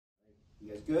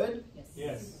You guys good? Yes.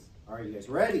 Yes. All right, you guys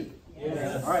ready?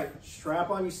 Yes. All right, strap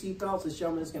on your seatbelts. This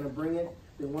gentleman is going to bring it.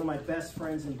 Been one of my best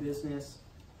friends in business.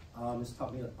 He's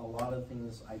taught me a lot of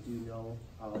things I do know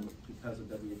because of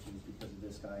WFGs, because of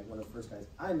this guy. One of the first guys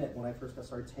I met when I first got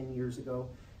started 10 years ago.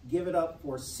 Give it up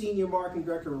for Senior Marketing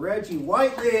Director Reggie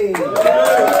Whiteley.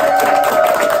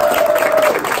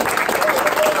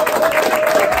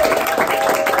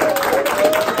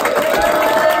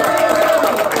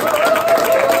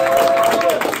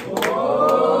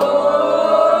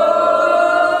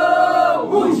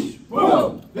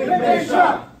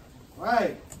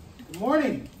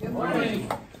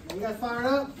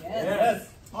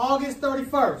 August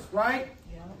 31st, right?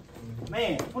 Yeah.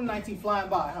 Man, 2019 flying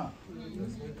by, huh?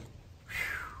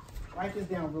 Write this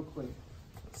down real quick.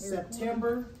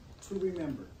 September to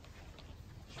remember.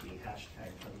 Should be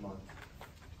hashtag for the month.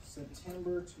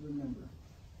 September to remember.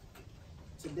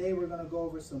 Today we're going to go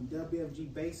over some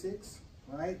WFG basics,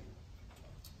 right?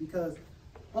 Because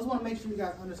I just want to make sure you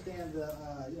guys understand the,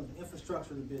 the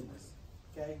infrastructure of the business.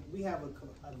 Okay, we have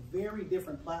a very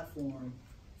different platform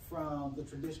from the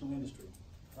traditional industry.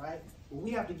 Right? Well,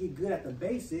 we have to get good at the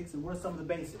basics, and what are some of the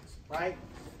basics, right?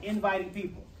 Inviting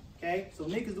people, okay? So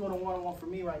Nick is doing a one-on-one for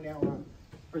me right now. I'm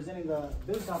presenting the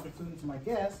business opportunity to my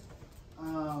guests.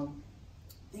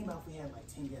 Think about if we had like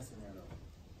 10 guests in there,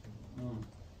 though.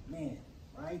 Man,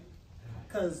 right?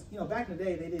 Because, back in the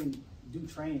day, they didn't do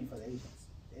training for the agents.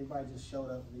 Everybody just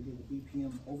showed up, and they did the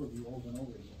BPM overview over and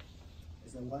over again. They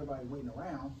said, well, everybody waiting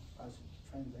around, I should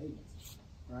train the agents,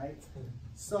 right?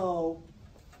 So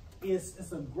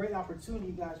it's a great opportunity,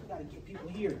 you guys. We got to get people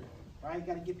here, right? You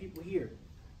got to get people here.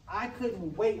 I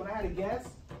couldn't wait. When I had a guest,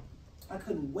 I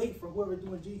couldn't wait for whoever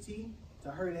doing GT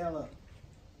to hurry the hell up.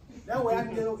 That way I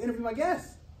can go interview my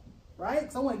guests, right?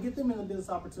 Because I want to get them in the business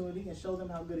opportunity and show them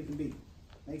how good it can be.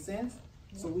 Make sense?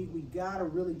 So we got to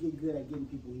really get good at getting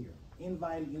people here.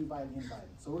 Inviting.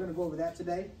 So we're going to go over that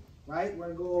today, right?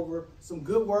 We're going to go over some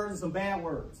good words and some bad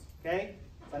words, okay?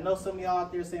 I know some of y'all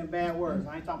out there saying bad words.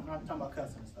 I'm talking about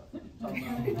cussing and stuff.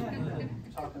 I'm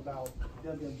talking about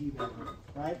WFG,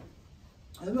 right?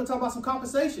 And we're going to talk about some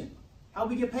compensation, how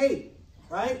we get paid,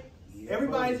 right? Yeah,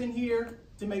 everybody's in here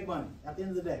to make money at the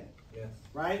end of the day, yes,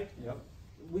 right? Yep.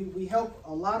 We help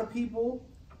a lot of people,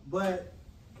 but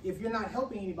if you're not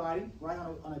helping anybody, right,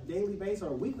 on a daily basis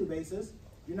or a weekly basis,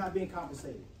 you're not being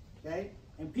compensated, okay?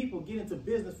 And people get into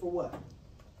business for what?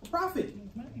 For profit,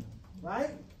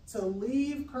 right? To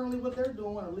leave currently what they're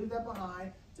doing or leave that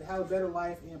behind to have a better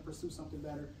life and pursue something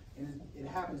better. And it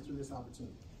happens through this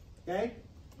opportunity. Okay?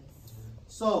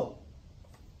 So,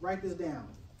 write this down.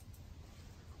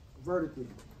 Vertically.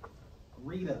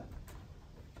 Rita.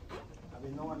 I've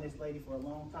been knowing this lady for a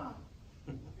long time.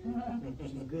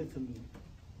 She's good to me.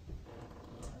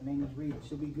 Her name is Rita.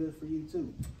 She'll be good for you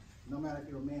too. No matter if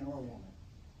you're a man or a woman.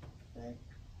 Okay?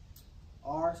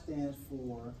 R stands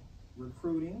for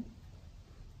recruiting.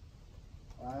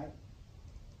 Right?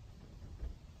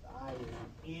 The I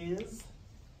is,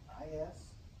 I-S.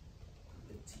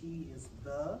 The T is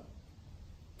the.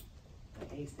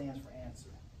 The A stands for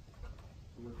answer.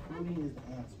 The recruiting is the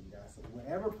answer, you guys. So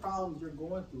whatever problems you're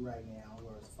going through right now,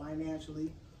 whether it's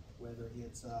financially, whether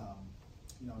it's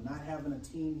not having a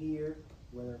team here,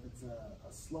 whether it's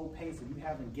a slow pace of you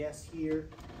having guests here,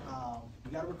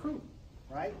 you got to recruit,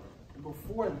 right? And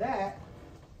before that,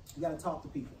 you got to talk to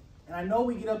people. And I know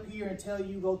we get up here and tell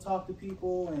you go talk to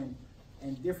people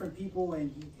and different people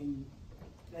and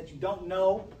that you don't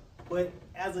know, but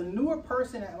as a newer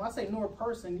person, and when I say newer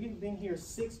person, you've been here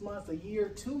 6 months, a year,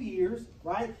 2 years,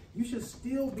 right? You should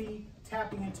still be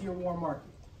tapping into your warm market,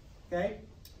 okay?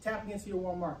 Tapping into your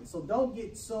warm market. So don't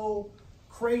get so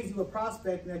crazy with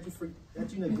prospecting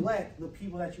that you neglect the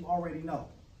people that you already know.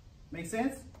 Make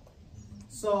sense?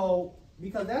 So,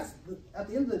 because at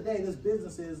the end of the day, this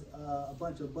business is a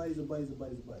bunch of buddies at the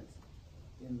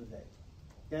end of the day,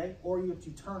 okay? Or you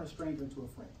turn a stranger into a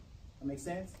friend. That makes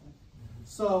sense?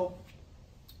 So,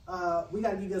 we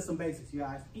got to give you some basics, you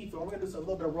guys. Ethor, we're going to do a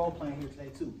little bit of role playing here today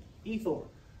too. Ethor,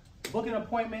 booking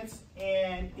appointments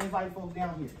and inviting folks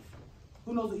down here.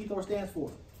 Who knows what Ethor stands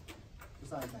for?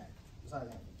 Besides that.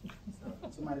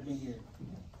 Somebody been here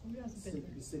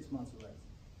 6 months or less.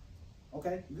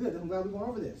 Okay, good. I'm glad we're going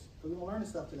over this because we're going to learn this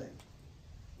stuff today.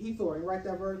 Ethor, and write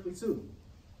that vertically too.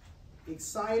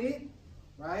 Excited,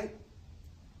 right?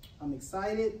 I'm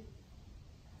excited.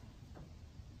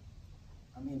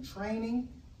 I'm in training.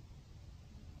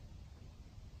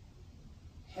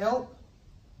 Help.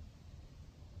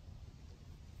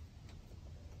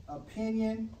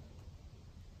 Opinion.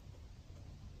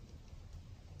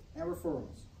 And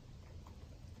referrals.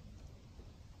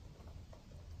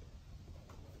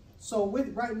 So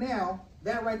with right now,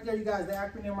 that right there, you guys, the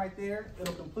acronym right there,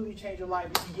 it'll completely change your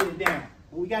life if you get it down.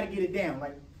 But we got to get it down.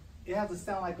 Like, it has to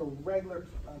sound like a regular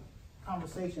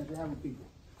conversation that you're having with people.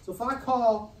 So if I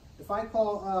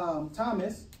call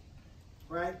Thomas,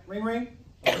 right? Ring, ring.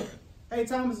 Hey,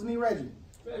 Thomas, it's me, Reggie.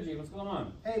 Reggie, what's going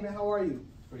on? Hey, man, how are you?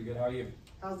 Pretty good. How are you?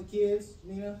 How's the kids,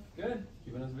 Nina? Good.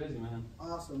 Keeping us busy, man.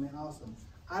 Awesome, man, awesome.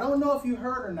 I don't know if you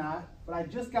heard or not, but I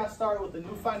just got started with a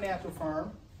new financial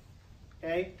firm,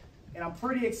 okay? And I'm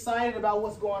pretty excited about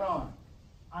what's going on.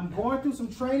 I'm going through some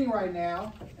training right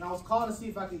now, and I was calling to see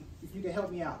if you could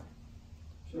help me out.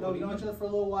 Sure, You know, we've known each other for a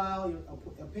little while. Your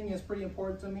opinion is pretty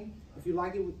important to me. If you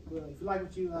like it, if you like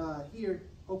what you hear,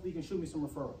 hopefully you can shoot me some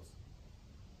referrals.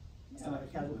 Sound like a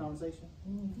casual conversation,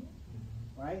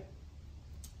 right?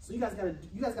 So you guys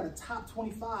got a top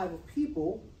 25 of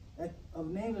people of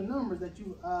names and numbers that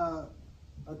you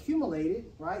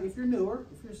accumulated, right? If you're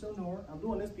still newer, I'm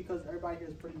doing this because everybody here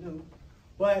is pretty new,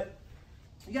 but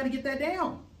you got to get that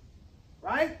down,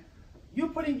 right?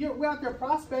 We're out there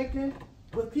prospecting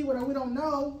with people that we don't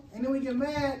know, and then we get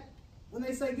mad when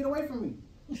they say, "Get away from me."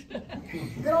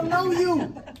 They don't know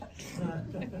you.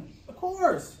 Of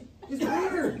course, it's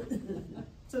weird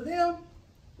to them,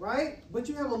 right? But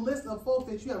you have a list of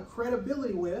folks that you have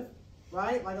credibility with,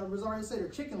 right? Like I was already said, a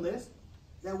chicken list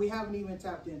that we haven't even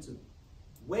tapped into,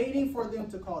 waiting for them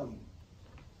to call you,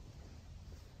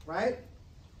 right?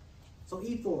 So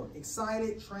Ethor,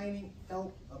 excited, training,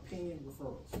 help, opinion,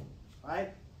 referrals,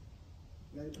 right?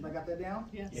 I got that down?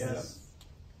 Yes.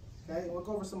 Okay, and we'll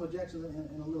go over some objections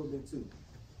in a little bit too.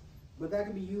 But that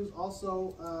can be used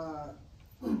also,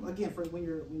 again, for when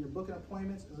you're booking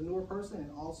appointments as a newer person,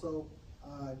 and also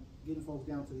getting folks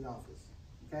down to the office.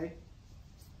 Okay,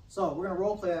 so we're gonna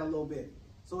role play that a little bit.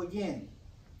 So again,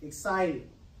 excited,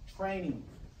 training,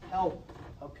 help,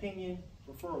 opinion,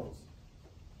 referrals.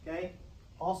 Okay,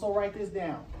 also write this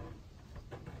down.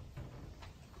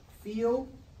 Feel,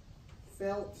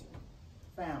 felt,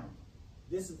 found.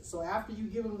 This is so after you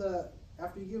give them the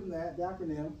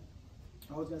acronym.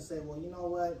 I was gonna say, well, you know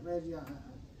what, Reggie, I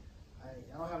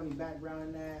don't have any background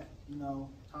in that. You know,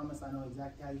 Thomas, I know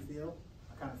exactly how you feel.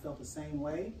 I kind of felt the same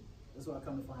way. That's what I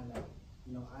come to find out.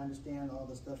 You know, I understand all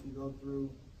the stuff you go through.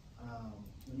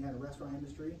 When you had a restaurant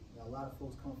industry, a lot of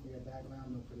folks come from your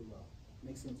background, know pretty well.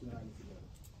 Makes sense when I get together.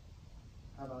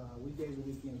 How about weekdays or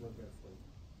weekends work better for you?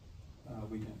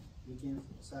 Weekends. Weekends,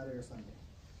 Saturday or Sunday?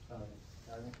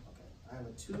 Saturday. Okay. I have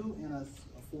a 2 and a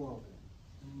 4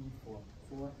 open. 4.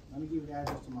 Let me give you the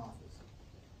address to my office.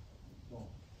 Boom.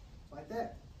 Like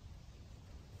that.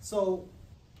 So,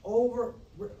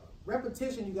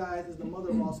 repetition, you guys, is the mother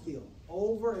of all skill.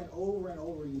 Over and over and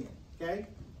over again. Okay?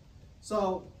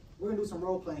 So, we're going to do some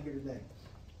role playing here today.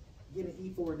 Get an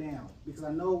E4 down. Because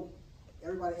I know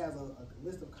everybody has a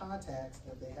list of contacts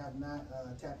that they have not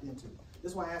tapped into.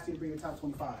 This is why I asked you to bring your top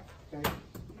 25. Okay?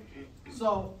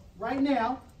 So, right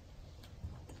now,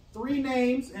 3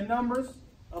 names and numbers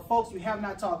of folks we have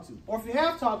not talked to. Or if you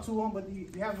have talked to them, but you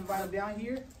haven't invited them down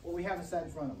here, or we haven't sat in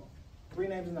front of them. 3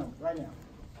 names and numbers right now.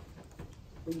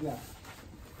 What you got?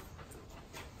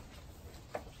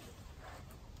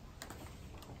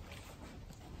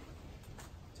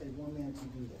 Take 1 minute to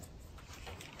do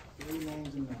that. 3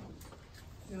 names and numbers.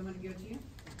 You want me to give it to you?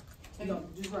 No,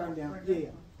 just write them down. Write Yeah, them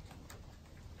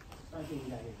yeah. I think we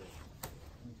got here.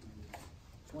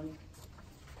 20.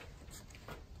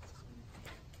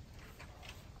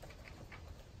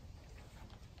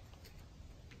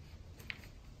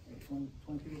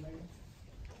 20 people maybe?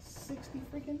 60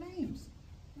 freaking names.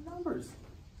 Numbers.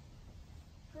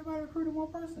 Everybody recruited 1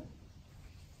 person.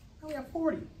 Now we have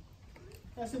 40.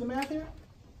 Can I see the math here?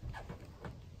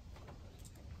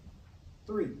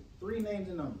 3 names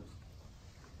and numbers.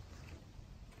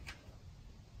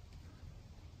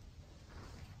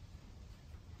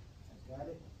 Got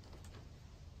it?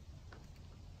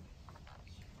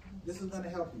 This is going to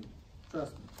help you.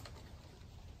 Trust me.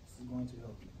 This is going to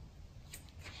help you.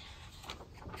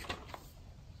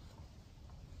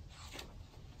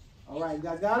 All right, you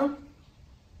guys got them?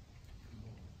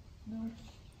 No.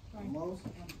 Almost.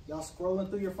 Y'all scrolling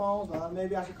through your phones.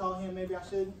 Maybe I should call him, maybe I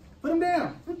shouldn't. Put him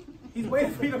down. He's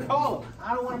waiting for you to call him.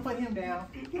 I don't want to put him down.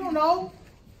 You don't know.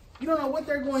 You don't know what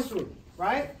they're going through,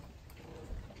 right?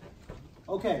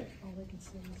 Okay.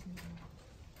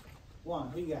 One,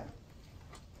 who you got?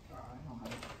 I don't have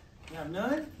it. You have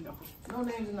none? No. No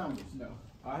names and numbers. No.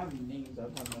 I have names, I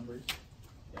don't have numbers.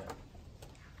 Yeah.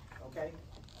 Okay.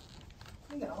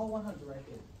 You got a whole 100 right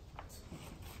there.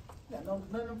 You got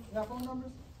you got phone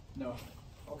numbers? No.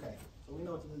 Okay. So we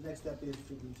know what the next step is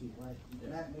for GT, right? Yeah.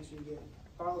 Matt, make sure you get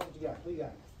Carlos, what you got? Who you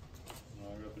got?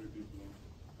 I got 3 people.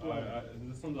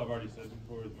 This one's I've already said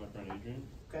before with my friend Adrian.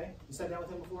 Okay. You sat down with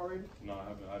him before already? No, I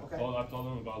haven't. I've Okay. told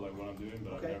him about like what I'm doing,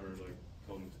 but Okay. I've never like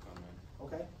told him to come in.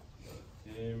 Okay.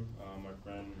 Him, my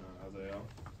friend Azael,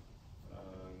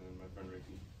 and then my friend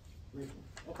Ricky. Ricky.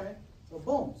 Okay. So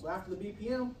boom. So after the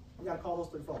BPM, we gotta call those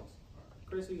three folks.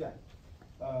 Chris, who you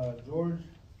got? George,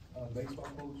 baseball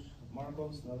coach,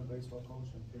 Marcos, another baseball coach,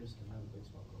 and Pearson, another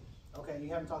baseball coach. Okay, you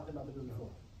haven't talked about the group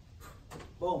before.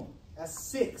 Boom. That's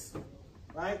 6.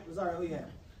 Right? Rosario, who you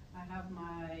have? I have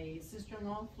my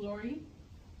sister-in-law, Flory.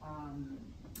 I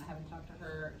haven't talked to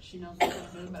her. She knows what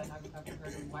I'm doing, but I haven't talked to her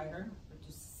to invite her or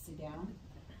just sit down.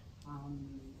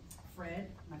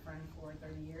 Fred, my friend for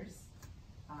 30 years.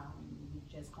 We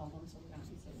just called him, so we're gonna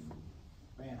be sitting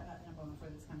Bam. for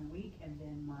this coming week. And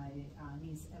then my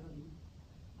niece, Evelyn,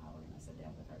 we're gonna sit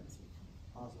down with her this week.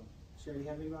 Awesome. Sherry, you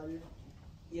have anybody here?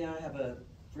 Yeah, I have a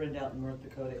friend out in North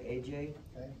Dakota, AJ,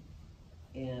 Okay.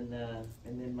 and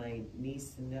then my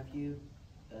niece and nephew,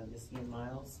 Missy and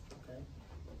Miles, Okay.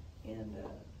 and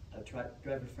a truck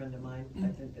driver friend of mine, I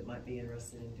think that might be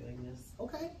interested in doing this.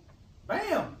 Okay.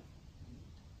 Bam!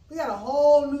 We got a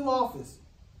whole new office.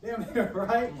 Damn near,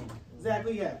 right?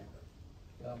 Exactly, yeah.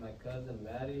 Got my cousin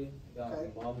Maddie, got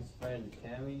Okay. my mom's friend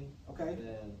Tammy, Okay. and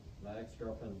then my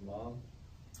ex-girlfriend's mom.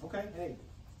 Okay, hey.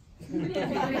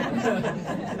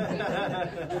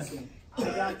 Listen, I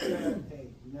got to, hey,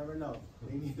 you never know.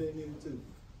 They need it too.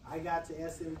 I got to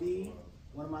SMD.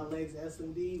 One of my legs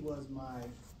SMD was my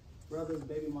brother's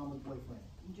baby mama's boyfriend.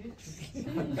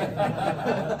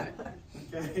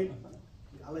 Okay?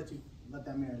 I'll let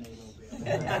that marinate a little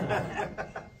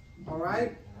bit. All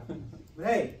right? But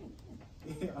hey,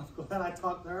 I'm glad I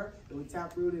talked to her and we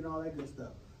tapped rooted and all that good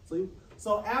stuff.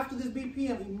 So after this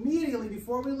BPM, immediately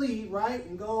before we leave, right,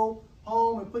 and go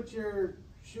home and put your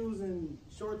shoes and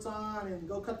shorts on and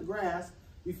go cut the grass,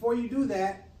 before you do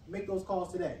that, make those calls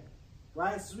today,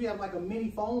 right? So we have like a mini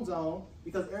phone zone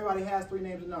because everybody has 3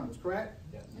 names and numbers, correct?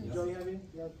 Yes. Joe, you have any?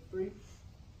 You have 3?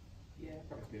 Yeah.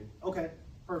 Okay,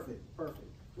 perfect.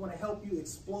 We want to help you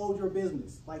explode your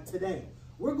business like today.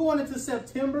 We're going into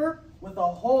September with a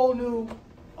whole new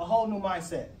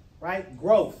mindset, right?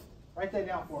 Growth. Write that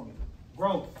down for me.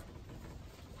 Growth.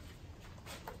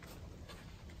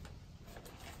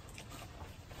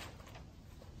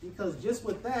 Because just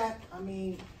with that, I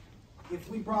mean, if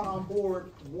we brought on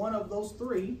board one of those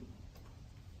 3,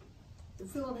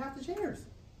 it'd fill up half the chairs.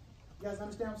 You guys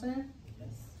understand what I'm saying?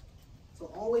 Yes.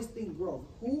 So always think growth.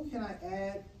 Who can I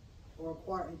add or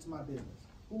acquire into my business?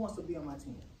 Who wants to be on my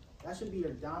team? That should be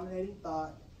your dominating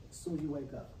thought as soon as you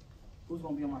wake up. Who's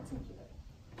going to be on my team today?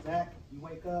 Zach, you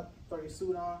wake up, throw your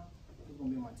suit on, who's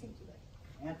going to be on my team today?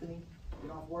 Anthony,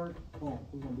 get off work, boom,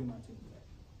 who's going to be on my team today?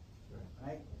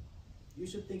 Right? You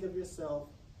should think of yourself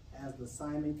as the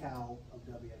Simon Cowell of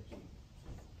WFG.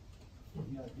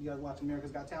 You guys watch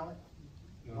America's Got Talent?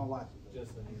 You don't watch it.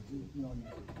 Just on YouTube. You don't need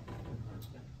to.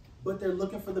 But they're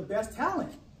looking for the best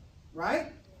talent,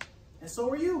 right? And so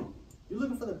are you. You're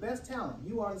looking for the best talent.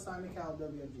 You are the Simon Cowell of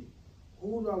WFG.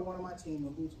 Who do I want on my team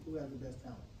and who has the best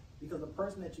talent? Because the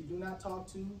person that you do not talk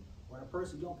to or the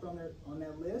person you don't put on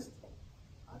that list,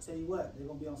 I'll tell you what, they're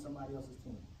going to be on somebody else's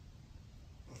team.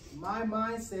 My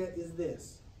mindset is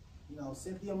this. You know,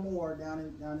 Cynthia Moore down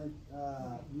in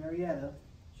Marietta,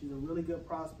 she's a really good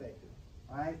prospector,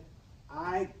 right?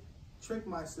 I trick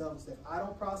myself and say, if I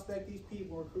don't prospect these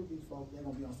people, recruit these folks, they're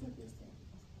going to be on Cynthia's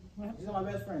team. She's my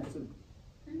best friend, too.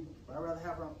 But I'd rather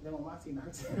have them on my team than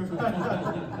her team.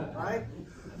 Right?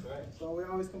 That's right. So we're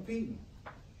always competing.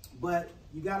 But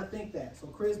you got to think that. So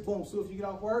Chris, boom, so if you get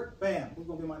off work, bam, who's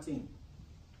going to be on my team?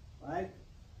 Right?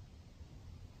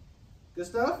 Good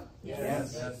stuff?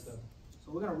 Yes.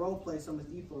 So we're going to role play some of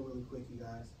this E4 really quick, you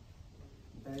guys.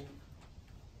 Okay?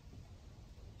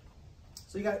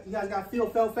 So you guys got feel,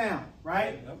 felt, found,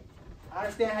 right? Yep. I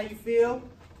understand how you feel,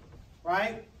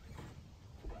 right?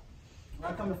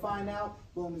 When I come to find out,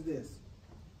 boom is this.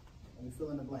 And we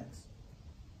fill in the blanks.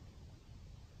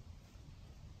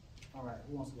 All right,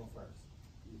 who wants to go first?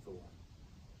 You for one.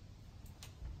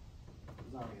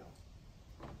 Rosario.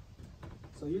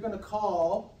 So you're going to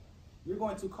call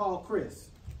Chris.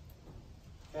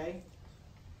 Okay?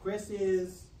 Chris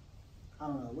is, I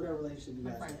don't know, whatever relationship you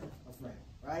guys have. A friend,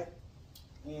 right?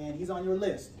 And he's on your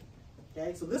list.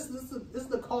 Okay, so this is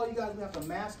the call you guys have to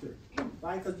master,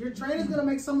 right? Because your trainer's going to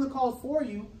make some of the calls for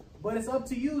you, but it's up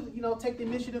to you, you know, take the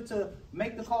initiative to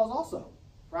make the calls also,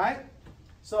 right?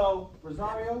 So,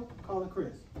 Rosario, calling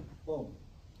Chris. Boom.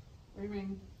 Ring,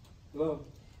 ring. Hello.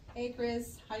 Hey,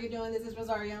 Chris. How you doing? This is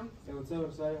Rosario. Hey, what's up,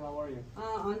 Rosario? How are you?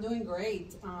 I'm doing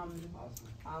great. Awesome.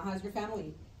 How's your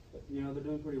family? You know, they're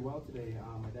doing pretty well today.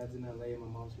 My dad's in LA, my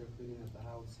mom's here cleaning at the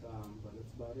house, but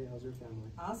that's about it. How's your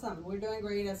family? Awesome. We're doing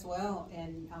great as well.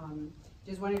 And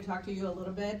just wanted to talk to you a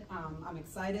little bit. I'm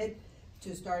excited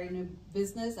to start a new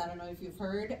business. I don't know if you've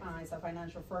heard. It's a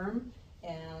financial firm.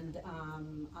 And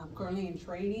I'm currently in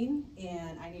training,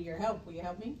 and I need your help. Will you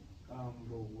help me? Well,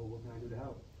 what can I do to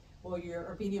help? Well, your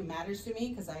opinion matters to me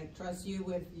because I trust you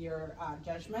with your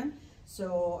judgment.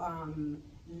 So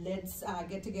let's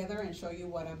get together and show you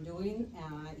what I'm doing.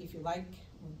 If you like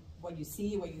what you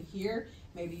see, what you hear,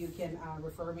 maybe you can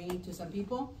refer me to some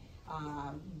people.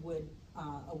 Would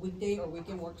a weekday or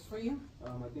weekend works for you? I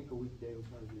think a weekday would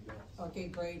probably be best. Okay,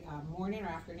 great. Morning or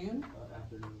afternoon?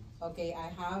 Afternoon. Okay, I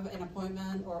have an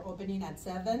appointment or opening at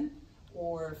 7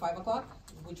 or 5 o'clock.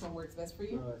 Which one works best for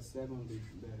you? 7 would be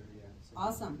better, yeah. 7.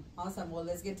 Awesome, awesome. Well,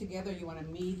 let's get together. You want to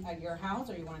meet at your house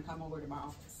or you want to come over to my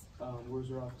office? Where's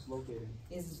your office located?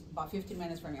 It's about 15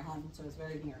 minutes from your home, so it's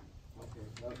very near. Okay,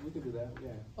 we could do that,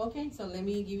 yeah. Okay, so let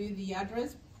me give you the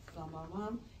address.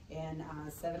 And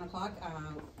 7 o'clock,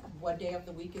 what day of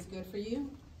the week is good for you?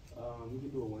 We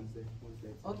could do a Wednesday.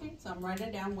 Okay, so I'm writing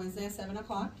it down, Wednesday at 7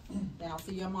 o'clock. Then I'll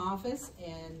see you in my office,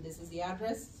 and this is the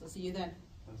address, so see you then.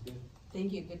 Sounds good.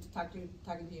 Thank you, good to talking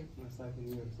to you. Nice talking to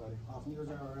you, everybody. Awesome. Here's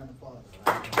our round of applause.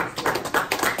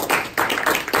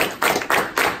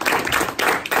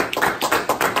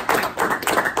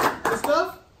 Good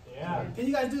stuff? Yeah. Can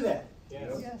you guys do that?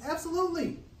 Yes.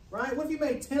 Absolutely. Right? What if you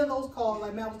made 10 of those calls,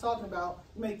 like Matt was talking about,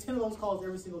 you made 10 of those calls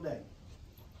every single day?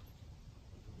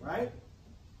 Right?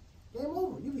 Game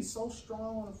over. You'd be so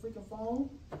strong on a freaking phone,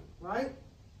 right?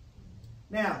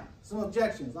 Now, some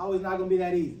objections. Always not going to be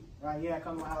that easy, right? Yeah,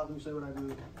 come to my house, let me show you what I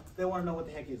do. They want to know what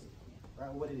the heck is it,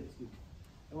 right? What it is. Excuse me.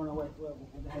 They want to know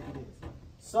what the heck it is.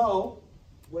 So,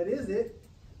 what is it?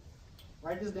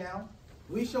 Write this down.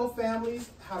 We show families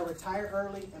how to retire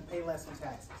early and pay less in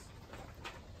taxes.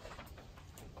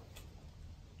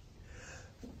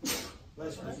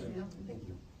 Bless you. Thank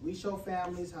you. We show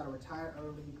families how to retire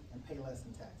early and pay less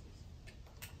in taxes.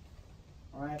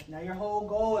 All right. Now your whole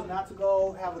goal is not to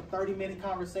go have a 30-minute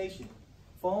conversation.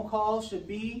 Phone calls should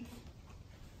be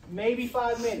maybe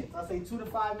 5 minutes. I say 2 to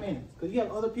 5 minutes because you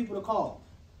have other people to call,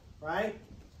 right?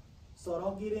 So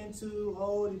don't get into,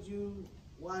 oh, did you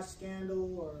watch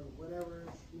Scandal or whatever,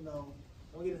 you know.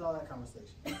 Don't get into all that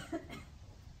conversation. The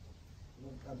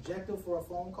objective for a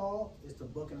phone call is to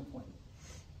book an appointment.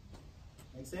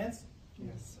 Make sense?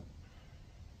 Yes.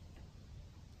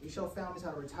 We show families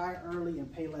how to retire early and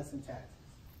pay less in taxes,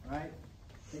 right?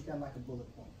 Make that like a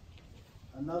bullet point.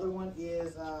 Another one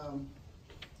is,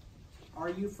 are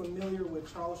you familiar with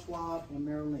Charles Schwab and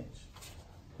Merrill Lynch?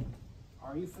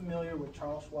 Are you familiar with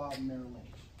Charles Schwab and Merrill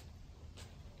Lynch?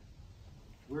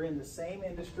 We're in the same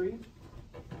industry.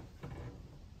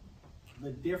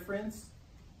 The difference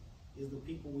is the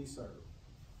people we serve.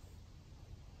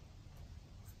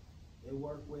 They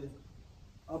work with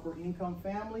upper income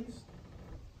families.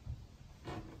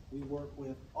 We work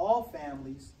with all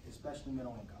families, especially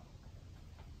middle income.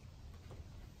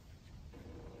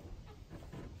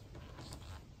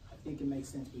 I think it makes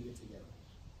sense we get together.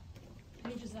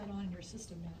 Page is that on your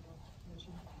system now? Is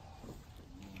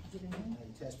it in there? Now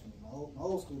you testing me. My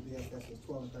old school BFS was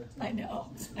 12 and 13.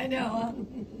 I know.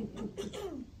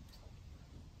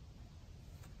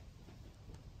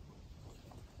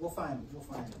 We'll find it. We'll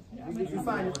find it. Yeah, If you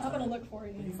find it, I'm gonna look for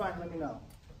it. if you find it, let me know.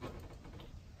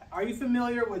 Are you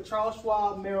familiar with Charles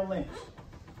Schwab, Merrill Lynch?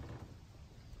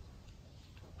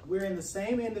 We're in the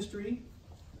same industry.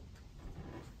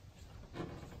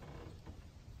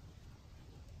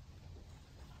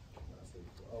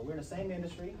 We're in the same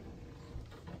industry.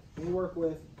 We work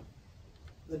with,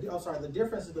 the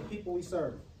difference is the people we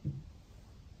serve.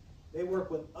 They work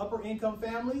with upper income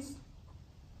families.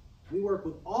 We work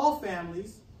with all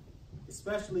families,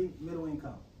 especially middle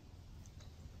income.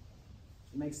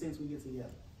 It makes sense we get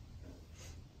together.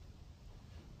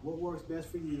 What works best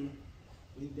for you,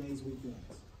 weekdays,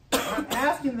 weekends? I'm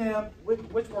asking them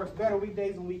which works better,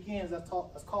 weekdays and weekends. That's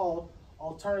called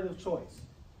alternative choice,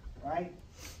 right?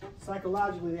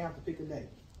 Psychologically, they have to pick a day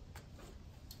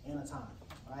and a time,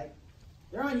 right?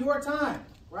 They're on your time,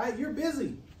 right? You're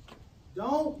busy.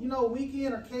 Don't,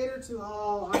 weekend or cater to,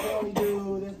 I can only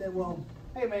do this, that. Well,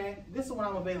 hey man, this is when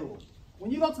I'm available.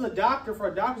 When you go to the doctor for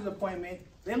a doctor's appointment,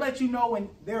 they let you know when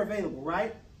they're available,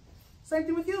 right? Same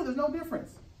thing with you, there's no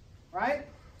difference, right?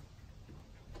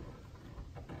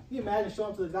 Can you imagine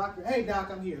showing up to the doctor, hey doc,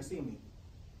 I'm here, see me.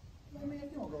 Like, man,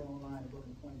 you don't go online and book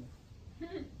an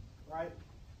appointment, right?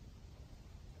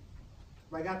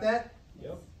 Everybody got that?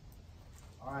 Yep.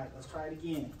 All right, let's try it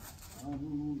again.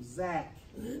 Zach,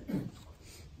 you're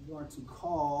going to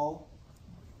call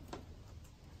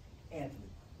Anthony.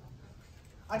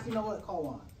 Actually, you know what? Call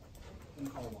Juan. Let me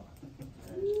call Juan.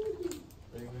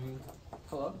 Ring ring.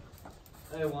 Hello?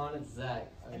 Hey Juan, it's Zach.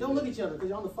 And don't look at each other because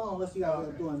you're on the phone unless you guys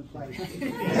are doing like.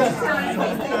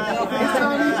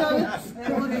 FaceTime each other.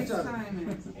 Don't look at each other.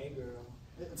 Hey, girl.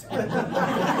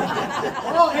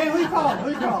 Oh, hey, who you calling? Who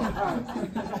you calling?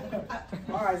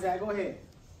 All right, Zach, go ahead.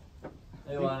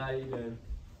 Hey Juan, how you doing?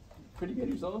 Pretty good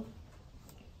yourself?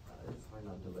 It's hard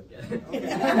not to look at it.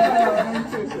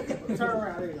 Turn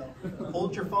around. There you go.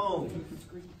 Hold your phone.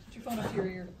 Put your phone up to your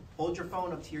ear. Hold your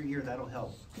phone up to your ear. That'll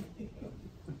help.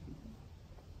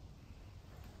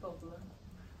 Both of them.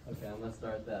 Okay, I'm gonna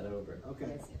start that over.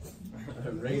 Okay.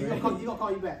 Ring He's ring. gonna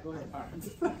call you back. Go ahead.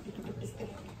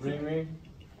 Ring ring.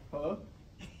 Hello?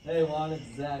 Hey Juan,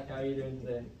 it's Zach. How are you doing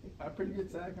today? Pretty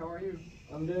good, Zach. How are you?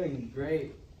 I'm doing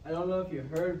great. I don't know if you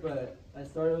heard, but I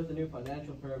started with a new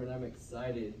financial firm and I'm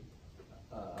excited.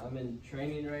 I'm in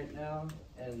training right now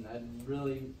and I'd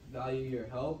really value your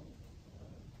help.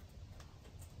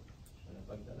 Should I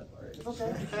fuck that up already? It's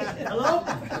okay. Hello?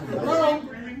 Hello?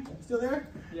 Still there?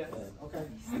 Yes. Okay.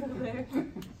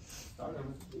 Start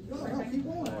over. No, keep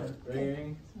going. Ring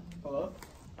ring. Hello?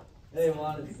 Hey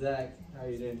Juan, it's Zach. How are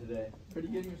you doing today? Pretty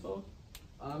good yourself?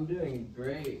 I'm doing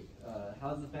great.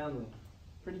 How's the family?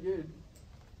 Pretty good.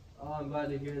 Oh, I'm glad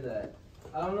to hear that.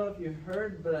 I don't know if you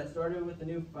heard, but I started with a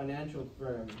new financial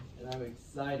firm, and I'm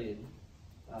excited.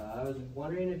 I was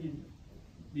wondering if you'd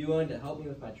be willing to help me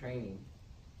with my training.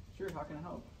 Sure, how can I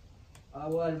help?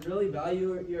 Well, I'd really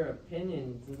value your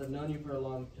opinion since I've known you for a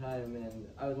long time, and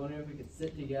I was wondering if we could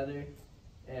sit together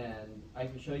and I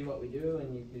could show you what we do,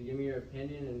 and you could give me your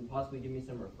opinion and possibly give me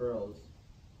some referrals.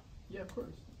 Yeah, of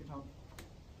course. I can help.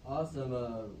 Awesome.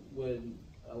 Would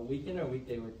a weekend or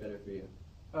weekday work better for you?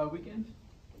 Weekend?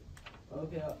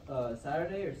 Okay,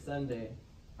 Saturday or Sunday?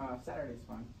 Saturday's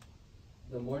fine.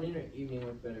 The morning or evening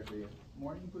work better for you?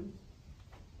 Morning, please.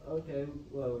 Okay,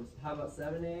 well, how about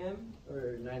 7 a.m.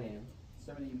 or 9 a.m.?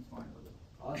 7 a.m. is fine.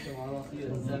 Awesome, well, I'll see you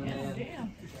at 7 a.m.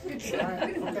 Damn. All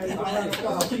right. Okay. All right. Let's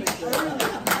go.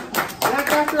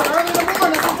 Back after early in the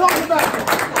morning. That's what I'm talking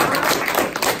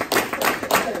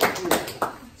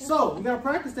about. So you gotta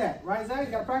practice that, right, Zach?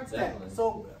 You gotta practice Definitely. that.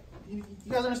 So you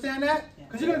guys understand that?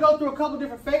 Because you're gonna go through a couple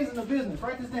different phases in the business.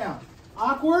 Write this down: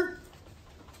 awkward,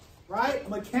 right?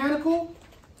 Mechanical,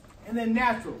 and then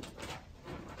natural.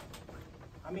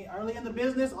 I mean, early in the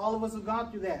business, all of us have gone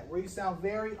through that, where you sound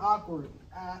very awkward.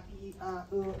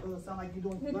 Sound like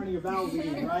you're learning your vowels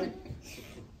again, right?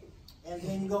 And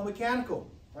then you go mechanical,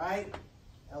 right?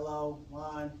 Hello,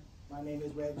 Juan. My name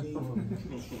is Reggie.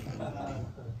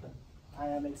 I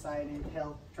am excited.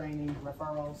 Help, training,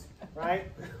 referrals,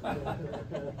 right?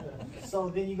 So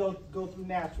then you go through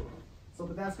natural. So,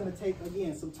 but that's going to take,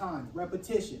 again, some time,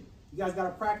 repetition. You guys got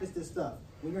to practice this stuff.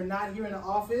 When you're not here in the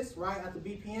office, right, at the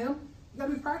BPM, you got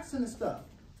to be practicing this stuff.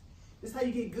 This is how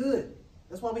you get good.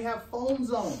 That's why we have phone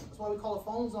zone. That's why we call a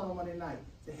phone zone on Monday night,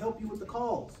 to help you with the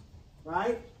calls,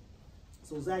 right?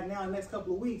 So Zach, now in the next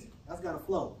couple of weeks, that's got to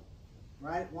flow,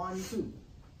 right? Juan, you too,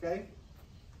 okay?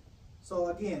 So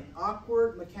again,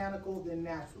 awkward, mechanical, then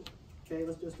natural. Okay,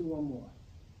 let's just do one more.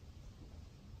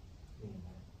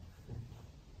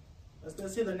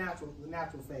 Let's hear the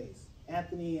natural phase.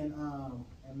 Anthony and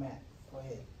Matt. Go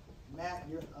ahead. Matt,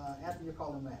 Anthony, you're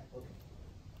calling Matt. Okay.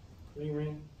 Ring,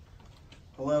 ring.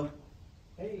 Hello.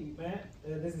 Hey, Matt.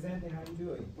 This is Anthony. How you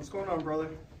doing? What's going on, brother?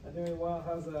 I'm doing well.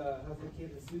 How's the kid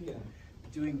in the studio?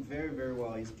 Doing very, very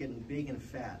well. He's getting big and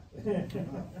fat.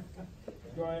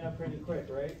 Growing up pretty quick,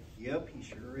 right? Yep, he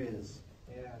sure is.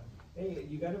 Yeah. Hey,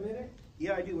 you got a minute?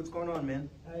 Yeah, I do. What's going on, man?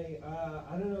 Hey,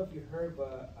 I don't know if you heard,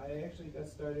 but I actually got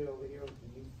started over here with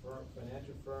a new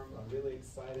financial firm. I'm really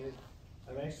excited.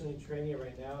 I'm actually in training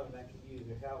right now, and I could use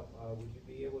your help. Would you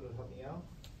be able to help me out?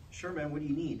 Sure, man. What do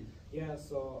you need? Yeah,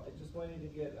 so I just wanted to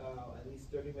get at least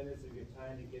 30 minutes of your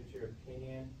time to get your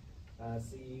opinion,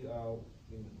 see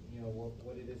you know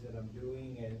what it is that I'm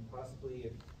doing, and possibly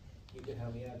if you can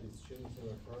help me out, just shoot me some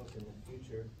referrals in the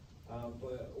future.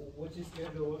 But what's your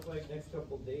schedule look like next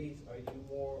couple of days? Are you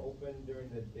more open during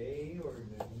the day or in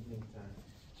the evening time?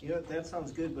 You know, that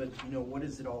sounds good, but you know, what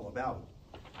is it all about?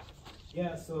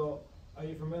 Yeah, so are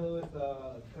you familiar with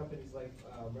companies like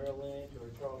Merrill Lynch or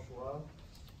Charles Schwab?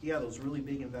 Yeah, those really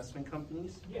big investment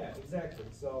companies. Yeah, exactly.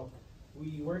 So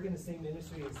we work in the same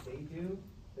industry as they do.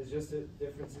 There's just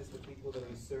differences with people that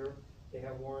we serve. They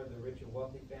have more of the rich and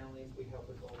wealthy families. We help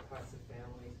with all types of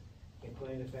families,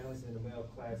 including the families in the middle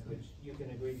class, which you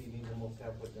can agree they need the most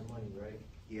help with their money, right?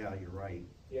 Yeah, you're right.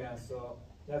 Yeah, so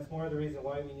that's more of the reason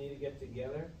why we need to get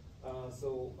together.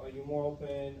 So are you more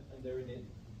open during the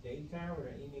daytime or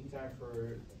the evening time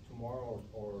for tomorrow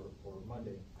or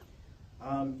Monday?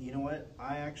 You know what?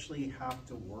 I actually have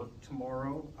to work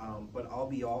tomorrow, but I'll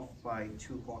be off by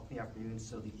 2 o'clock in the afternoon,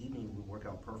 so the evening would work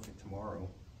out perfect tomorrow.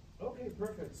 Okay,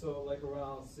 perfect. So like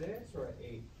around 6 or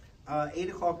 8? 8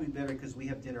 o'clock would be better because we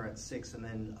have dinner at 6, and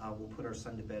then we'll put our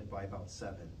son to bed by about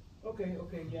 7. Okay,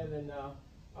 yeah, then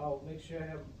I'll make sure I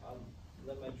have,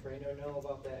 let my trainer know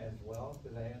about that as well,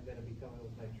 because I am gonna be coming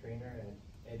with my trainer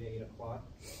at 8 o'clock.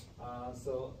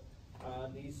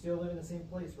 Do you still live in the same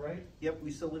place, right? Yep,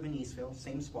 we still live in Eastville,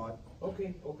 same spot.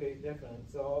 Okay, definitely.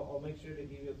 So I'll make sure to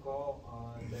give you a call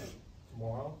on that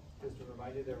tomorrow, just to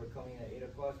remind you that we're coming at 8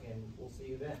 o'clock, and we'll see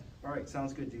you then. All right,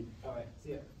 sounds good, dude. All right,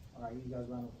 see ya. All right, you guys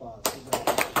round of applause.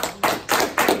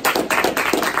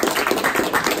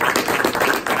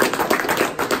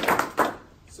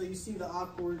 So you see the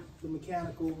awkward, the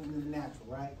mechanical, and the natural,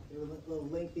 right? It was a little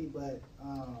lengthy, but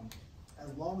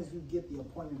as long as you get the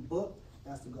appointment booked,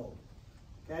 that's the goal.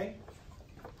 Okay?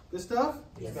 Good stuff?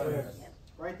 Yes, sir.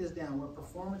 Write this down. Where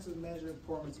performance is measured,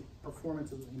 performance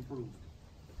is improved.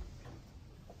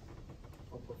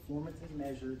 Where performance is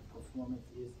measured, performance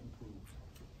is improved.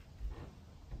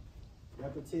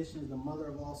 Repetition is the mother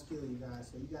of all skill, you guys.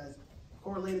 So you guys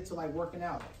correlate it to like working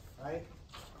out, right?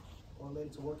 Correlate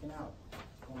it to working out.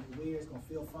 It's gonna be weird, it's gonna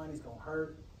feel funny, it's gonna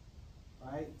hurt,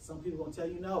 right? Some people are gonna tell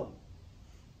you no,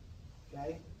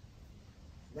 okay?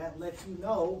 That lets you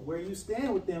know where you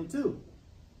stand with them too,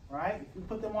 right? If you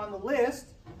put them on the list,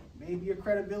 maybe your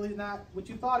credibility is not what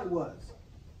you thought it was.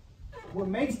 What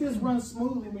makes this run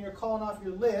smoothly when you're calling off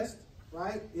your list,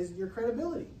 right, is your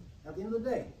credibility at the end of the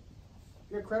day.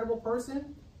 If you're a credible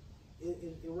person,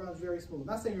 it runs very smooth.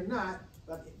 Not saying you're not,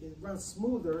 but it runs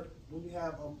smoother when you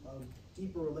have a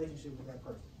deeper relationship with that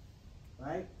person,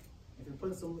 right? If you're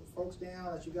putting some folks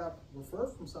down that you got referred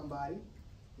from somebody,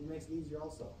 it makes it easier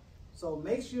also. So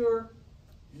make sure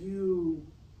you,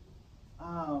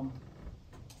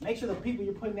 make sure the people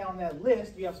you're putting down on that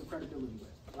list, you have some credibility with,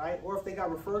 right? Or if they got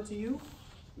referred to you,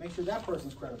 make sure that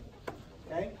person's credible,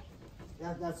 okay?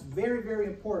 That's very, very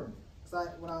important. So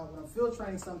when I'm field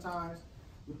training sometimes,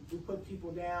 we put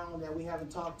people down that we haven't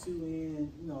talked to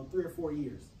in, 3 or 4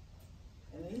 years.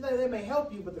 And they may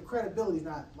help you, but the credibility's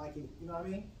not like it, you know what I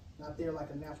mean? Not there like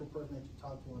a natural person that you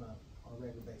talk to on a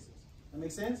regular basis. That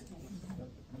make sense?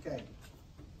 Okay.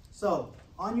 So,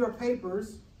 on your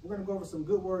papers, we're going to go over some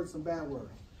good words, some bad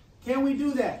words. Can we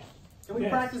do that? Can we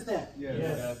practice that?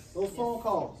 Yes. Those phone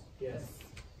calls. Yes.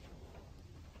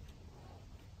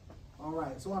 All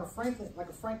right. So on a Franklin, like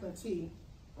a Franklin T,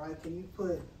 right? Can you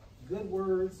put good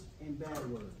words and bad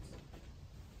words?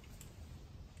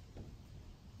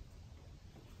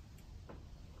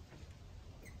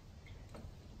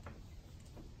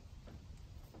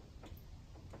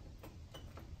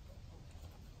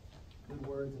 Good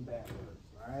words and bad words.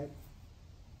 All right.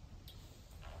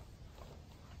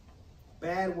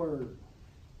 Bad word.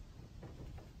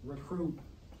 Recruit.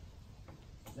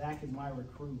 Zach is my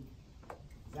recruit.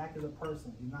 Zach is a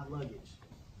person. He's not luggage.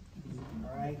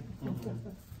 All right?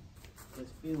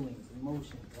 There's feelings,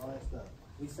 emotions, all that stuff.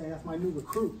 We say that's my new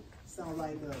recruit. Sounds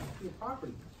like your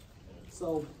property.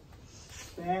 So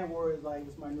bad word is like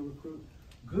it's my new recruit.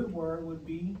 Good word would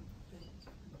be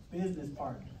business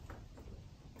partner.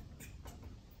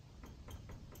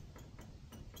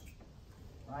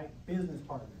 Right? Business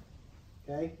partner.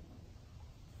 Okay?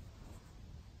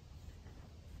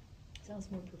 Sounds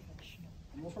more professional.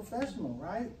 More professional,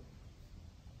 right?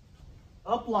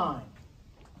 Upline.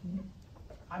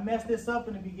 I messed this up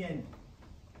in the beginning.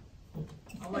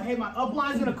 I'm like, hey, my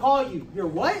upline's gonna call you. You're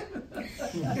what?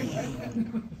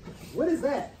 What is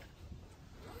that?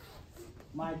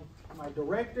 My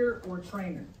director or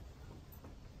trainer?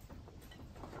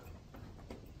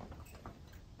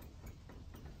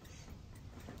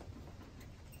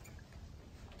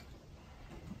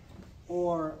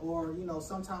 Or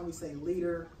sometimes we say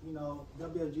leader,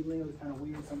 WFG leader is kind of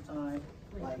weird sometimes.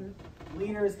 Like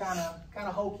leader is kind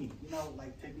of hokey,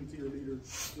 like take me to your leader,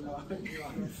 so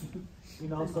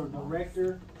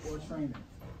director or trainer.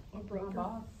 Or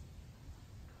broker.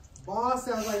 Boss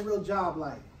sounds like real job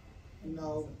like.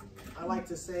 I like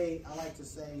to say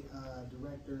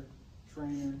director,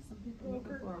 trainer,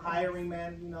 hiring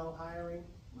man, hiring.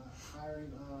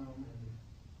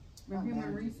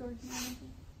 Human resource manager?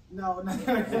 No,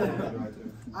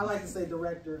 I like to say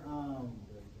director,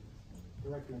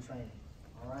 director and training.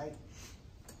 All right.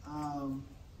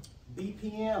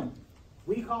 BPM.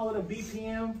 We call it a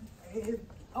BPM.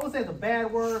 I would say it's a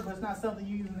bad word, but it's not something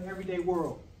you use in the everyday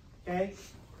world. Okay.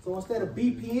 So instead of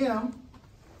BPM,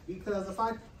 because if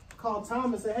I call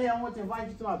Tom and say, "Hey, I want to invite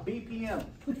you to my BPM,"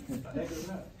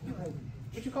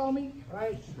 what you call me,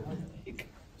 right?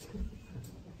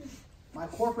 my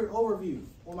corporate overview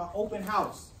or my open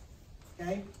house.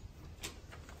 Okay?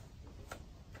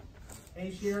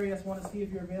 Hey Sherry, I just want to see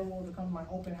if you're available to come to my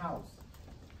open house.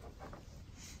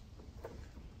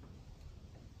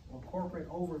 Or corporate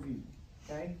overview.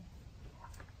 Okay?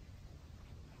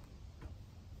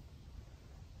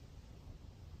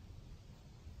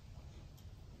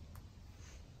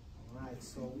 Alright,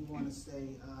 so we want to say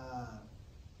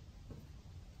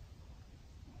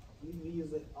we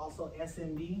use it also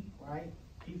SMB, right?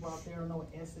 People out there don't know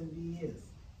what SMB is.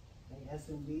 Okay,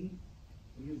 SMB,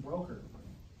 we use broker.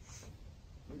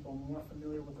 People are more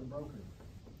familiar with the broker.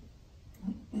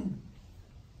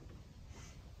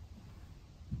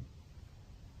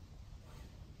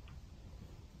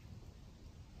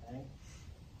 Okay.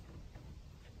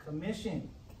 Commission.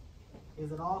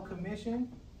 Is it all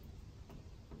commission?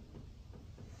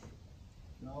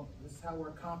 No, this is how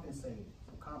we're compensated.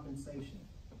 Compensation.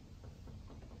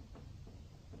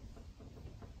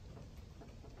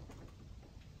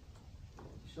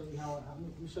 Let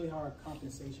me show you how our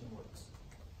compensation works.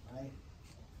 Right?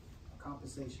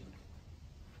 Compensation.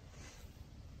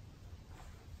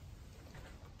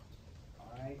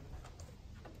 All right.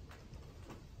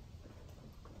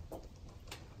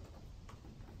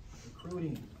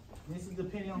 Recruiting. This is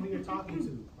depending on who you're talking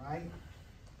to, right?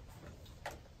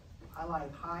 I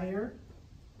like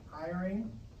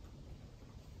hiring,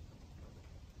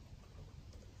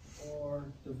 or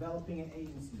developing an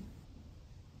agency.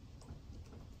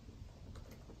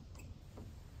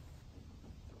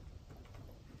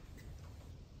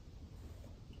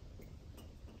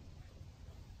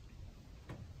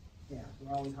 Yeah,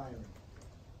 we're always hiring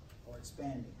or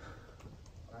expanding,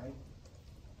 right?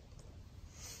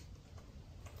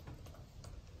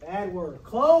 Bad word,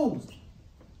 closed.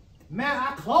 Man,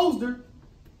 I closed her.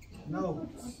 No,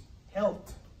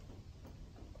 helped.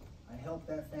 I helped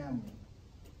that family,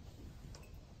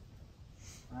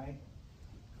 right?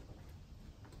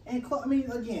 And I mean,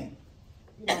 again,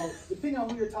 you know, depending on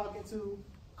who you're talking to,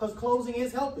 because closing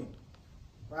is helping,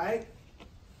 right?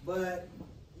 But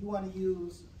you want to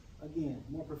use, again,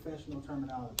 more professional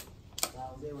terminology. So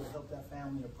I was able to help that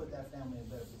family or put that family in a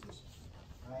better position,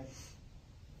 right?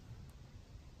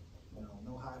 You know,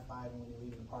 no high-fiving when you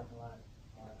leave the parking lot.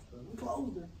 All right, so we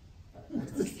closed her. None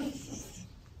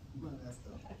of that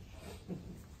stuff.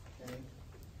 Okay.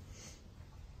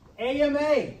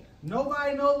 AMA.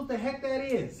 Nobody knows what the heck that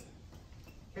is.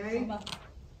 Okay.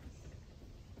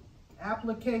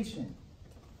 Application.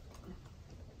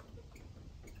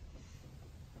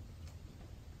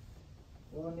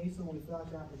 Well, Nisa, when we fill out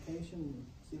your application,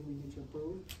 see if we can get you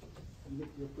approved. When you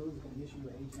get you approved, it's going to issue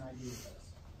an agent ID with us.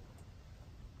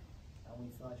 And when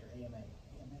you fill out your AMA.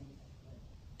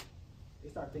 They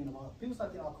start thinking about, people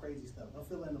start thinking all crazy stuff. They'll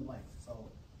fill in the blanks.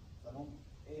 So don't,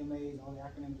 AMAs, all the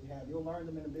acronyms we have, you'll learn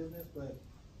them in the business, but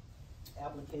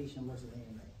application versus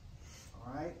AMA.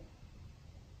 All right?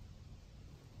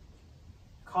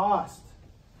 Cost.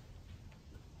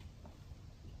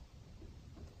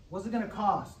 What's it going to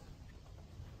cost?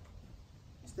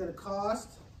 Instead of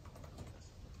cost,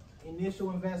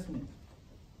 initial investment.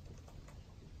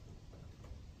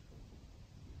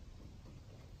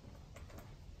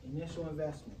 Initial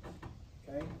investment,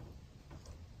 okay?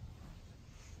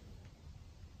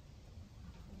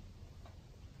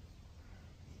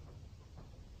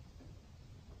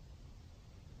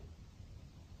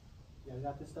 You guys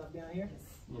got this stuff down here?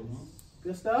 Yes.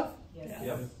 Good stuff? Yes.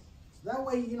 Yep. So that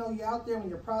way, you know, you're out there when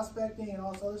you're prospecting and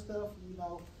all this other stuff, you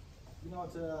know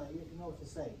what to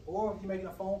say. Or if you're making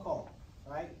a phone call,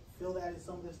 right? Fill that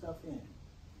some of this stuff in.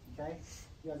 Okay?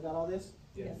 You guys got all this?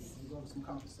 Yes. We'll go over some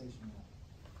compensation now.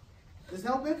 This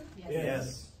helping?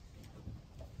 Yes.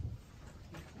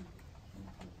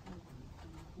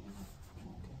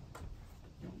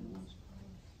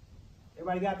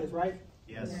 Everybody got this, right?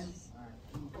 Yes. All right.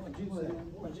 Come on, juice that.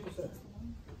 Come on, juice that.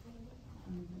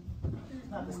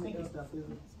 It's not the stinky stuff, is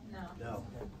it? No.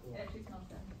 It actually smells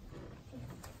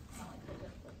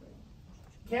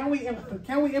good.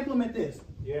 Can we implement this?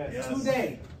 Yes.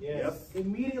 Today. Yes.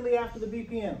 Immediately after the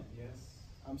BPM. Yes.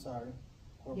 I'm sorry.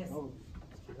 Yes. Oh.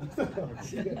 It'll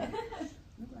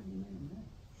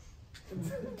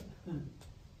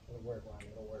work, Lonnie.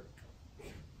 It'll work.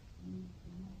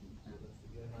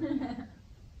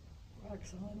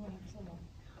 Wax on, wax off.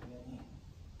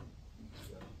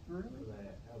 Really?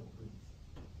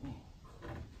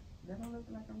 That don't look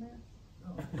like a mess?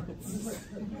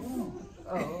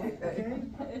 Oh, okay.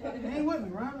 Hang with me,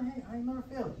 Ron. I ain't never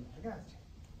failed you. I got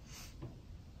you.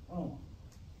 Oh.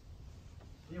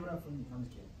 Give it up for me. I'm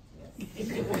just kidding.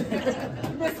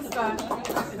 Mrs. Scott.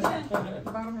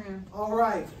 Bottom hand. All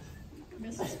right.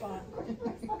 Mrs. Spot.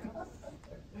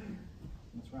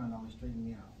 trying to always straighten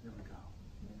me out. There we go.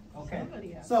 Okay,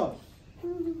 Somebody else. so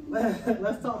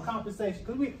let's talk compensation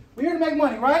because we're here to make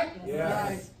money, right?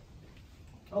 Yes.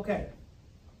 Okay.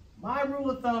 My rule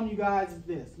of thumb, you guys, is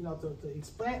this. You know, to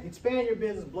expand your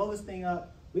business, blow this thing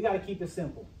up, we got to keep it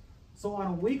simple. So on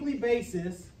a weekly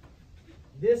basis,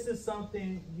 this is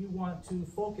something you want to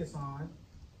focus on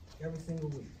every single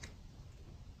week.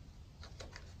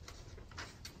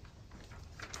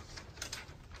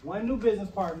 One new business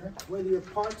partner, whether you're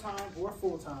part-time or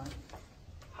full-time,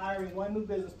 hiring one new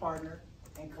business partner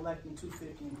and collecting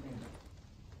 $250 in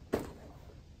premium.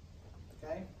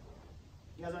 Okay?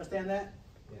 You guys understand that?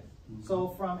 Yes. So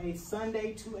from a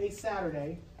Sunday to a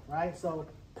Saturday, right? So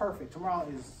perfect. Tomorrow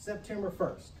is September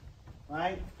 1st,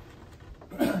 right?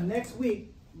 Next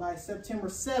week, by September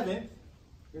 7th,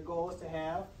 your goal is to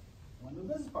have one new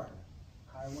business partner.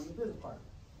 Hire one new business partner.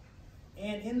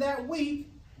 And in that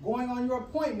week, going on your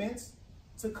appointments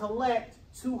to collect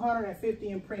 $250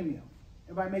 in premium.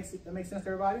 Everybody that makes sense to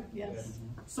everybody? Yes.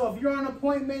 So if you're on an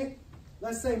appointment,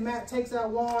 let's say Matt takes out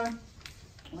one,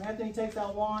 or Anthony takes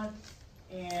out one,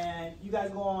 and you guys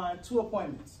go on 2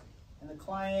 appointments, and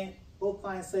both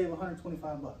clients save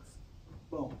 $125.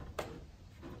 Boom.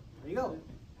 There you go.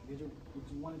 Get your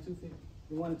 1 and 250.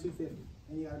 Your 1 and 250,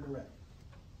 and you got a direct.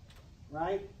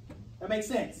 Right? That makes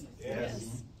sense.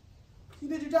 Yes. You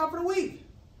did your job for the week.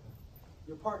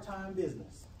 Your part-time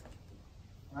business.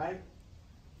 Right?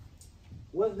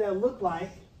 What does that look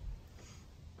like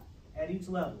at each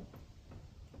level?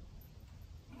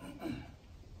 I'm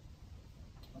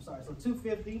sorry, so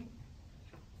 250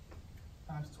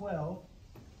 times 12,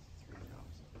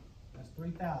 that's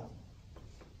 3,000.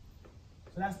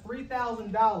 So that's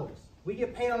 $3,000. We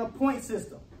get paid on a point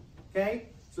system, okay?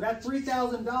 So that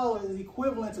 $3,000 is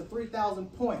equivalent to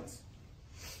 3,000 points.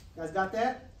 You guys got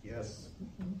that? Yes.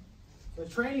 The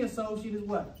training associate is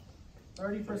what?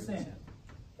 30%,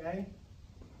 okay?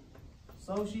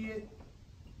 Associate,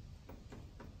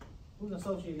 who's an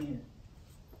associate in here?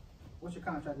 What's your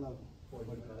contract level? 45%. All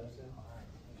right,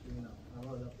 make sure you know. I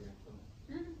wrote it up there. So.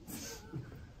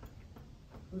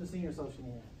 Who's a senior associate in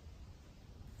here?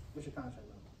 What's your contract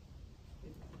level?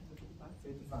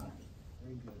 55.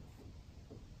 Very good.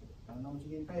 I don't know what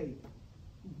you're getting paid.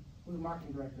 Who's the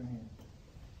marketing director in here?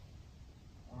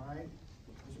 All right.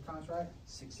 What's your contract?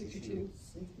 62.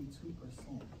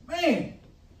 62%. Man,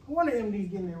 I wonder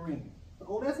MD's getting their ring. The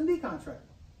old S&D contract.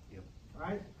 Yep. All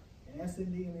right. And S&D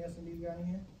and the S&D you got in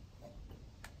here?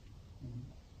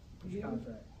 What's your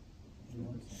contract?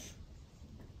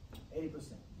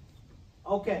 80%.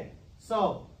 Okay,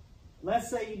 so let's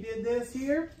say you did this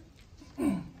here,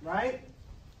 right?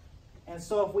 And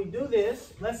so if we do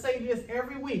this, let's say you do this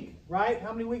every week, right?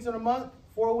 How many weeks in a month?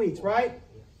 4 weeks, right?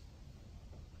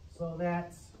 So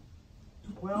that's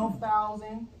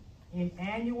 12,000 in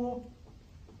annual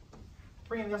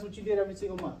premium. That's what you did every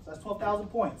single month. So that's 12,000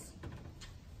 points.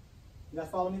 You guys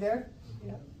follow me there?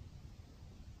 Yeah.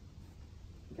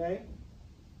 Okay.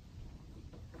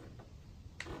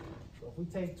 So if we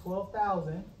take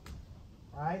 12,000,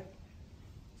 right,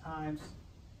 times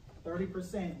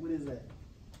 30%, what is that?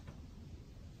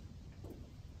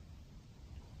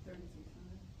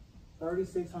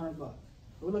 3,600 bucks.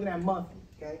 So we're looking at monthly,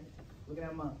 okay? Looking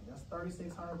at monthly. That's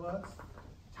 3,600 bucks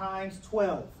times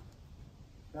 12.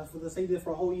 That's what, let's say you did it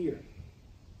for a whole year.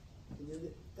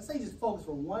 Let's say you just focus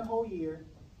for 1 whole year,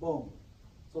 boom.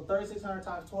 So 3,600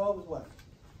 times 12 is what?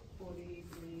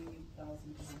 43,200.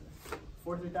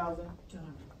 43,000?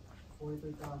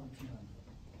 43,200.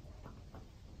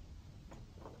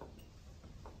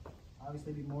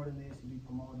 Obviously, it'd be more than this. You'd be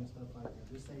promoting and stuff like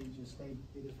that. Just say you just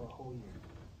did it for a whole year.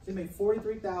 So you make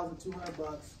 43,200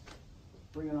 bucks,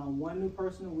 bringing on 1 new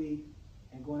person a week,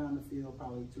 and going out in the field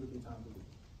probably 2 or 3 times a week.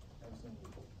 Every single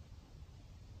week.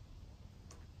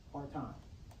 Part-time.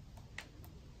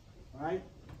 All right?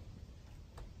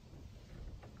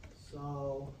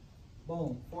 So,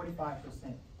 boom,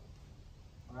 45%.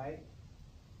 All right?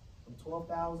 From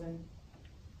 12,000.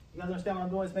 You guys understand what I'm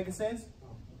doing? Is making sense?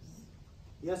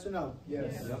 Yes or no?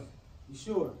 Yes. Yep. You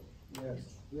sure?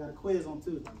 Yes. We got a quiz on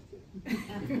Tuesday.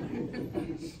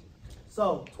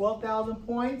 So 12,000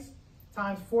 points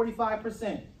times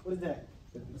 45%. What is that?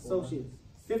 Associates.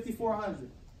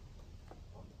 5,400.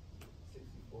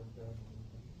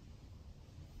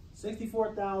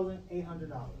 64,800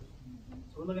 dollars.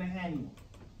 So we're looking at annual.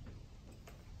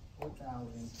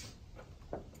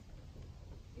 4,800.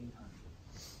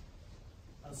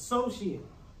 Associate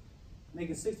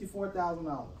making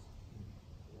 $64,000.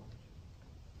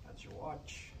 That's your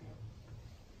watch.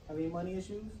 Have any money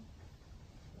issues?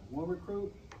 1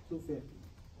 recruit, 250.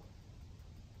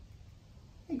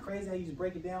 Ain't crazy how you just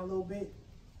break it down a little bit?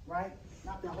 right?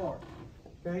 Not that hard,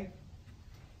 okay?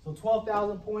 So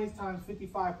 12,000 points times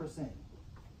 55%.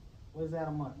 What is that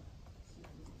a month?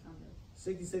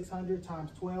 6,600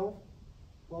 times 12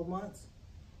 months.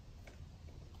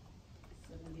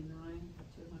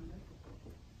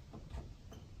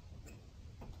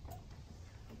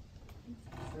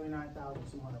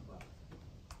 79,200 bucks.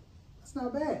 That's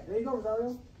not bad. There you go,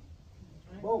 Rosario.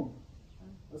 Boom.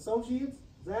 Associates,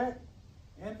 Zach,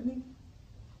 Anthony,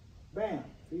 bam.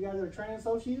 So you guys are training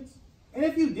associates. And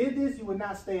if you did this, you would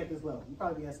not stay at this level. You'd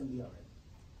probably be SMD already.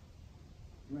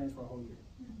 You ran this for a whole year.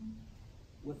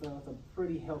 With a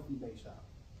pretty healthy base shop.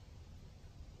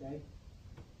 Okay?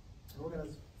 So we're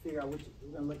gonna figure out we're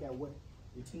gonna look at what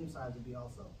your team size would be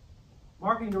also.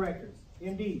 Marketing directors,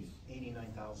 MDs.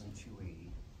 89,280.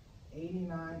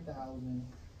 89,280.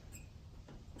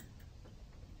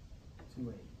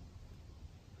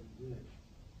 Pretty good.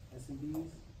 SMDs.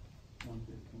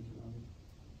 115,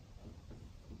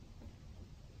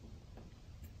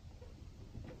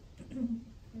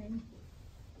 200.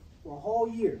 For a whole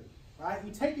year, right?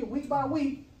 You take it week by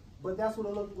week, but that's what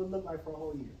it would look like for a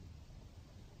whole year.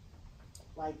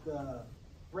 Like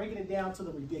breaking it down to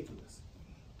the ridiculous,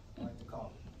 I like to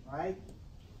call it, right?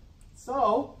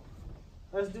 So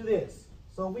let's do this.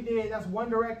 So we did, that's one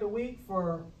direct a week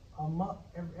for a month,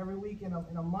 every week in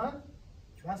a month.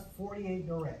 That's 48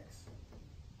 directs.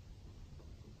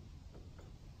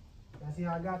 You see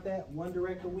how I got that? One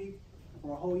direct a week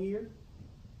for a whole year,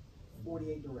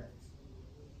 48 directs.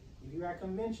 If you're at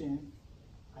convention,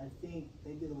 I think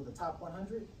they did it with the top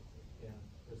 100. Yeah,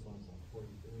 this one's on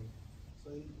 43. So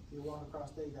you walk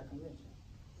across stage at convention.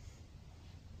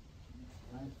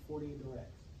 Right? 48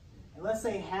 directs. And let's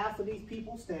say half of these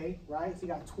people stay, right? So you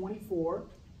got 24,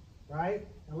 right?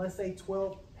 And let's say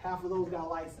half of those got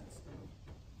licensed.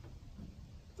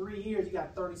 3 years, you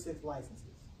got 36 licenses.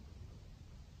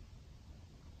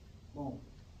 Boom.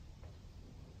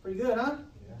 Pretty good, huh?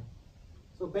 Yeah.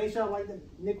 So base shop, like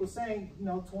Nick was saying,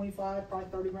 25, probably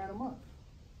 30 grand a month.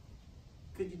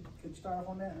 Could you start off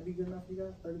on that? That'd be good enough for you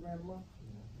guys? 30 grand a month?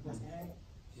 Yeah. That's hang.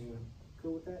 Yeah.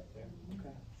 Cool with that? Yeah.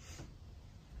 Okay.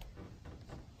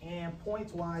 And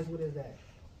points wise, what is that?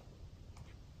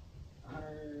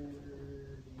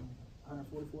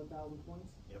 144,000 points?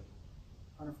 Yep.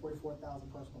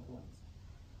 144,000 personal points.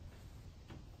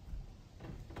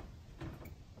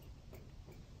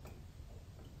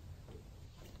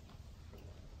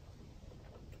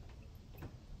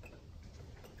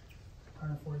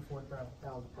 $144,000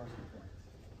 personal points.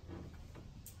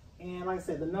 And like I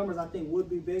said, the numbers I think would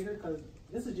be bigger because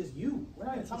this is just you. We're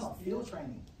not even talking about field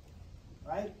training,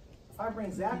 right? If I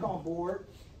bring Zach on board,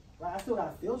 right, I still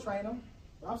got to field train him,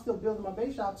 but I'm still building my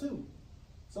base shop too.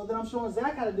 So then I'm showing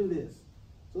Zach how to do this.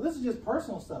 So this is just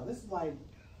personal stuff. This is like,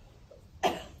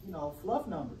 fluff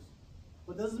numbers.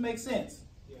 But does it make sense?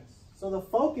 Yes. So the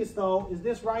focus though is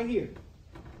this right here.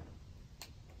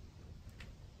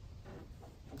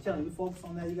 I'm telling you, we focus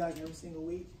on that, you guys, every single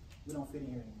week, we don't fit in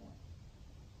here anymore.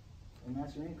 And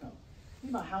that's your income.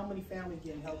 Think about how many families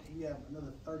getting help if you have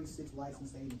another 36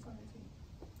 licensed agents on your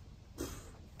team.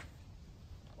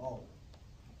 Oh.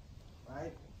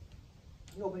 Right?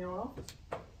 You open your own office.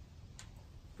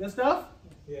 Good stuff?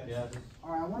 Yes. Yeah.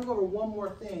 All right, I want to go over one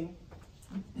more thing.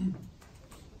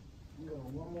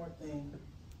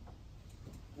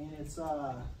 And it's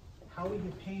how we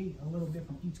get paid a little bit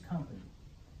from each company.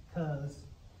 Because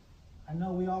I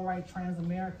know we all write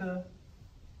Transamerica,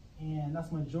 and that's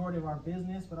the majority of our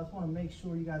business, but I just want to make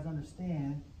sure you guys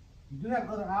understand you do have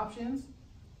other options,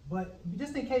 but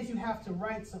just in case you have to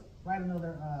write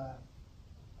another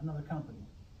company.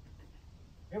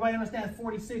 Everybody understands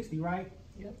 40/60, right?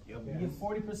 Yep. Yep. You get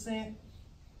 40%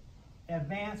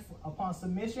 advance upon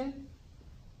submission,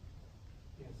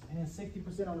 Yes. and then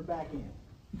 60% on the back end.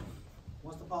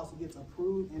 Once the policy gets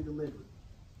approved and delivered.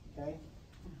 Okay?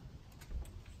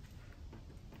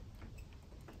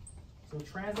 So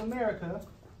Transamerica,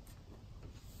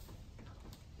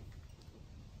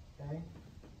 okay?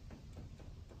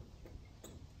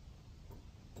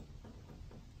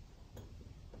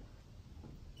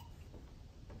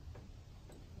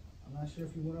 I'm not sure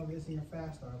if you went over this in your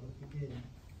fast start, but if you didn't,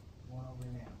 I'm going over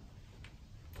it now.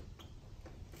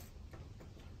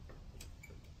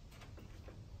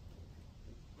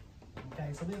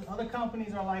 Okay, so these other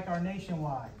companies are like our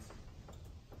Nationwides,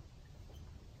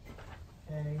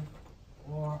 okay,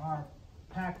 or our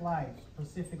Pac Life,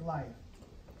 Pacific Life,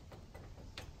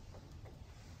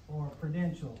 or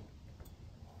Prudential.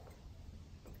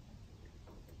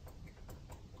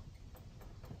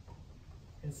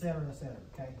 Et cetera,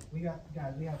 okay? We have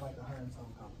like 100 and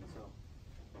some companies, so.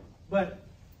 But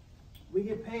we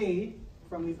get paid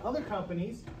from these other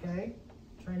companies, okay?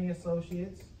 Training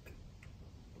associates,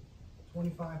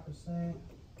 25%.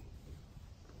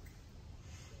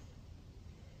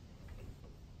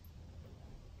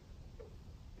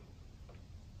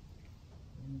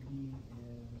 MD is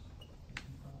 55.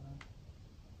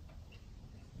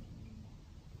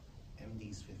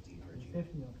 MD's 50, heard you.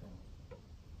 50, okay.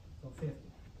 So 50.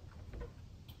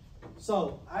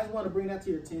 So I just want to bring that to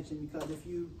your attention because if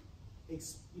you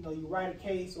write a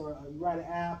case or you write an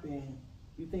app and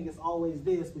you think it's always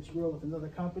this, but you roll with another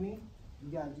company, you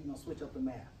got to switch up the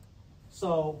math.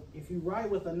 So if you write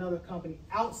with another company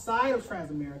outside of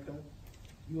Transamerica,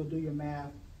 you will do your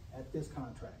math at this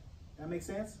contract. That make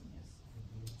sense?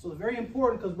 Yes. So it's very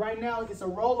important because right now it's a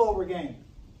rollover game.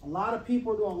 A lot of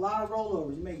people are doing a lot of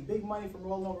rollovers. You make big money from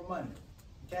rollover money.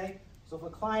 Okay? So if a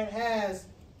client has,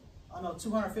 I don't know,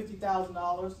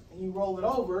 $250,000 and you roll it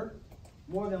over,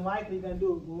 more than likely you're going to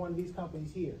do it with one of these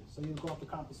companies here. So you'll go off the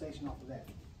compensation off of that.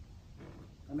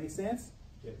 That make sense?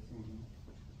 Yes.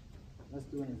 Let's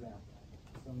do an example.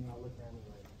 Some of y'all look at me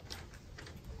like.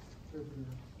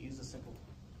 Use a simple,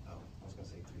 I was going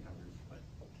to say 300, but.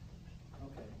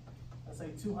 Okay. Let's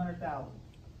say 200,000,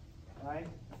 right?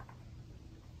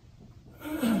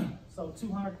 So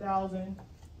 200,000,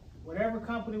 whatever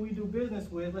company we do business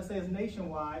with, let's say it's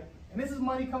nationwide, and this is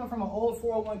money coming from an old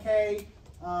 401k,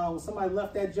 when somebody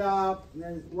left that job and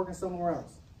then working somewhere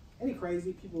else. Ain't it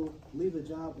crazy? People leave the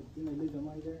job, but then they leave their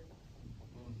money there.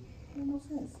 Makes no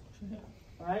sense.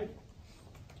 All right?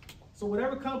 So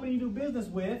whatever company you do business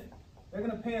with, they're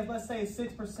going to pay us, let's say,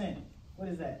 6%. What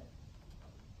is that?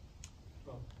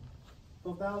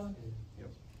 12,000?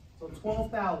 Yep. So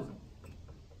 12,000.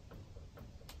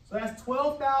 So that's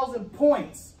 12,000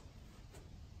 points.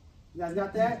 You guys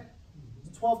got that?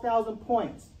 12,000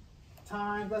 points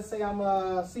times, let's say I'm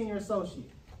a senior associate.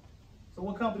 So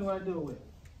what company would I do it with?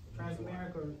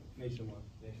 Transamerica or Nationwide.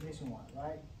 Nationwide,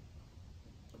 right?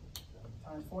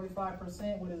 Times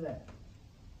 45%, what is that?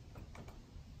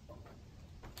 What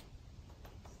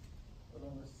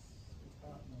over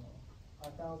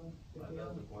 5,000?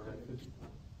 50,000?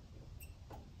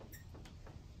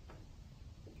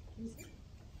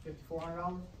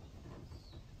 $5,400?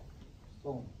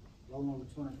 Boom. Rolling over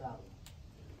 200,000.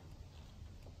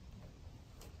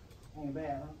 Ain't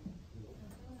bad, huh?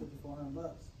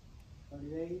 $5,400. 30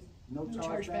 days. No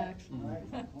chargebacks. Right?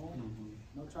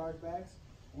 No chargebacks.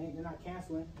 And you're not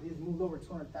canceling. You just moved over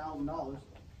 $200,000.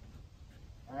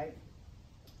 Right?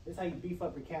 This is how you beef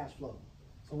up your cash flow.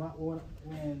 So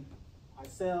when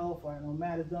myself, or I know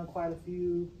Matt has done quite a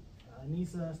few,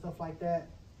 Anissa and stuff like that,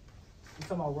 we're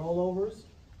talking about rollovers.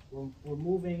 We're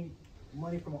moving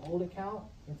money from an old account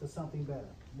into something better.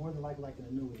 More than like an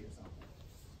annuity or something.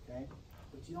 Okay?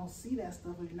 But you don't see that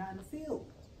stuff if you're not in the field.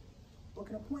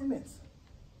 Booking appointments.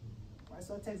 Right?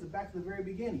 So it takes it back to the very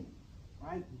beginning.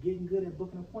 Right? Getting good at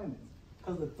booking appointments.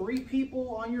 Because the 3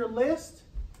 people on your list,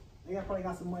 they probably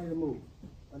got some money to move.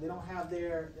 Or they don't have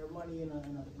their money in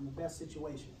the best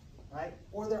situation. Right?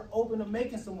 Or they're open to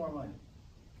making some more money.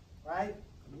 Right?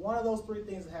 One of those 3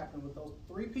 things is happening with those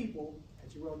 3 people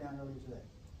that you wrote down earlier today.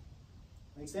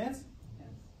 Make sense?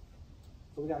 Yes.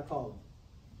 So we got to call them.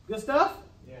 Good stuff?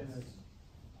 Yes.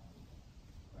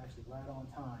 We're actually right on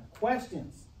time.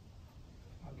 Questions?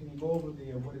 Can you go over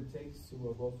what it takes to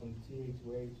go from TA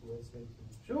to A to SA to?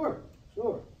 Sure. The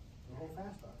whole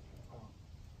fast start.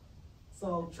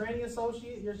 So training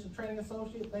associate, you're a training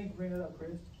associate. Thank you for bringing it up,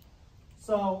 Chris.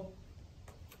 So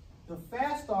the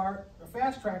fast track,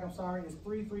 is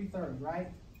 3-3-30,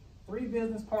 right? 3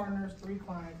 business partners, 3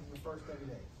 clients in the first 30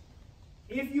 days.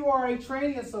 If you are a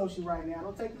training associate right now,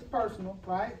 don't take this personal,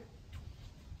 right?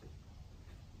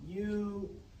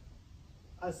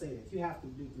 I say this, you have to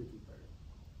do 3-3-30.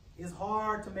 It's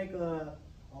hard to make a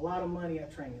lot of money at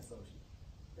training associate.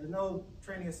 There's no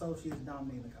training associates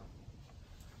dominating the company.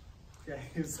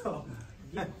 Okay, so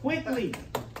quickly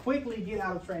get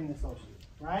out of training associate,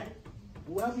 right?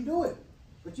 We'll help you do it.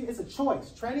 But it's a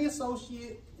choice. Training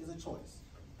associate is a choice.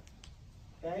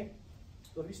 Okay?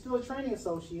 So if you're still a training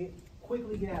associate,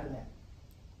 quickly get out of that.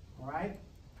 All right?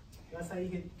 That's how you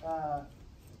get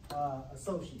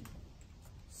associate.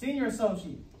 Senior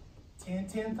associate,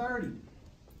 10-10-30.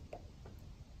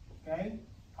 Okay?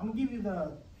 I'm going to give you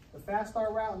the fast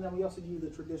start route, and then we also give you the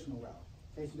traditional route,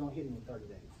 in case you don't hit it in 30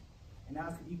 days. And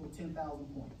that's going to equal 10,000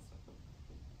 points.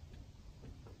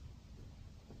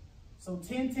 So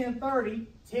 10-10-30,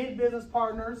 10 business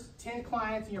partners, 10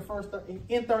 clients in your first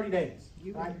in 30 days.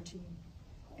 You right? and your team.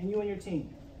 And you and your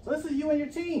team. So this is you and your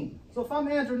team. So if I'm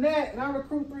Andronette and I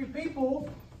recruit 3 people,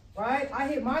 right? I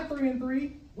hit my 3 and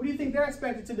 3. What do you think they're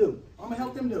expected to do? I'm gonna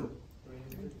help them do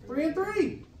 3 and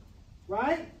 3.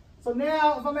 right? So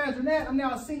now, if I'm manager net, I'm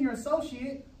now a senior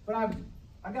associate, but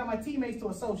I got my teammates to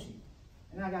associate,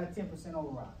 and I got a 10%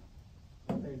 override.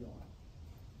 What they're doing,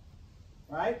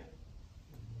 right?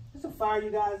 Just to fire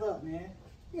you guys up, man.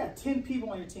 You got 10 people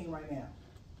on your team right now,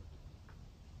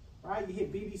 right? You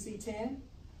hit BBC 10,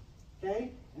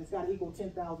 okay, and it's got to equal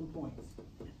 10,000 points.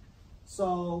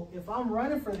 So if I'm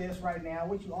running for this right now,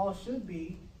 which you all should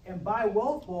be, and by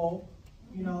Wealth Bowl,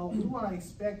 you know, we want to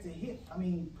expect to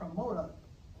promote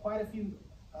quite a few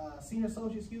senior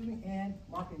associates, and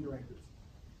marketing directors.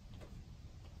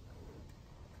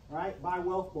 Right? By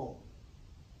Wealth Bowl.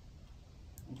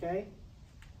 Okay?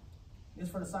 This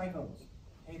for the psychos.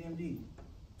 8MD.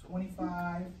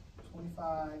 25,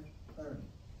 25, 30.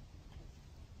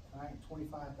 All right?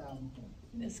 25,000 points.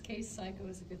 In this case, psycho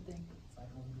is a good thing.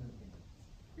 Psycho's a good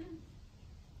thing.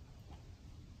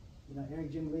 You know,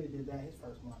 Eric Jim Later did that his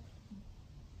first month.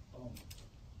 Boom.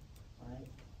 Right?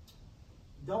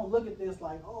 Don't look at this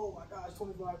like, oh my gosh,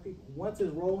 25 people. Once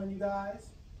it's rolling, you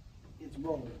guys, it's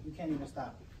rolling. You can't even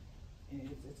stop it.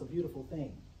 And it's a beautiful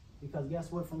thing. Because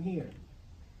guess what from here?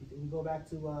 You go back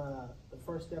to the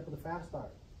first step of the fast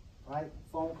start, right?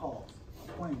 Phone calls,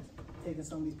 appointments, taking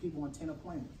some of these people on 10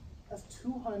 appointments. That's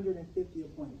 250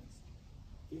 appointments.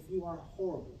 If you are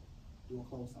horrible, you'll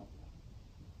close something,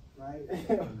 right?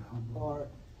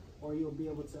 or you'll be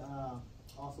able to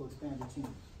also expand your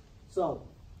team. So,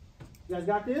 you guys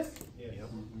got this? Yes. Yep.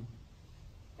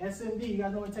 SMD, you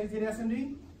guys know what it takes to hit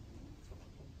SMD?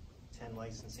 10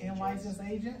 licensed 10 agents. licensed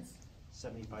agents.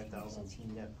 75,000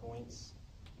 team net points.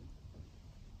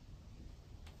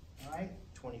 All right.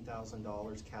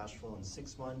 $20,000 cash flow in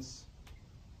 6 months,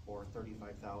 or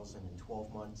 $35,000 in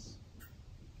 12 months.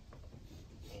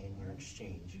 And your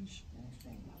exchange.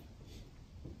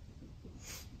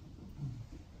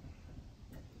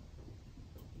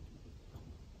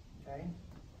 Okay.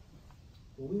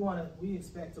 Well, we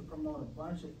expect to promote a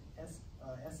bunch of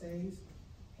SAs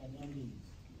and MDs.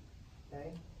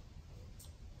 Okay.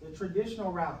 The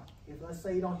traditional route, if let's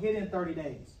say you don't hit in 30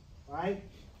 days, right,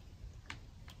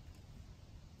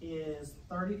 is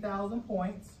 30,000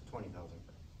 points. 20,000.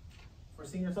 For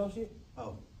senior associate.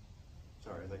 Oh,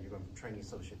 sorry. I thought you were going from training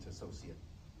associate to associate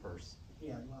first.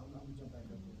 Yeah, well, let me jump back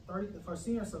up here. 30 for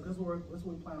senior associate. This is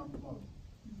what we plan on promoting.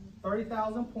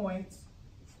 30,000 points.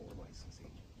 4 licensed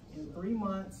agents. In 3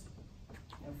 months,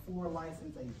 and 4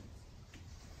 licensed agents.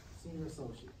 Senior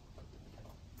associate.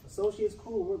 Associate's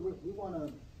cool. We want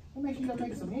to make sure you're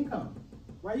making some income,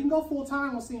 right? You can go full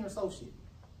time on senior associate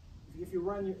if you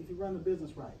run the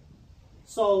business right.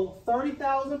 So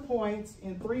 30,000 points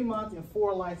in 3 months and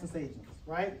 4 licensed agents,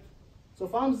 right? So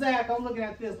if I'm Zach, I'm looking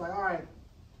at this like, all right,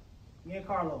 me and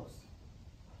Carlos.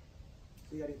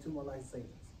 So you got to get 2 more licensed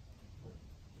agents,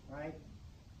 right?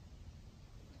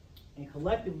 And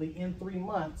collectively in 3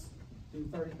 months, do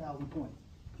 30,000 points.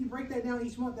 If you break that down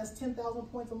each month, that's 10,000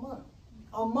 points a month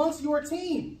amongst your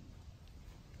team,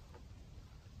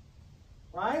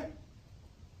 right?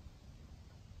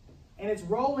 And it's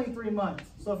rolling 3 months.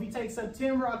 So if you take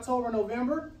September, October,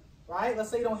 November, right? Let's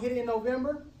say you don't hit it in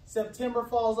November, September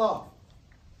falls off.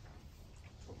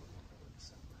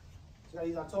 So you gotta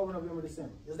use October, November,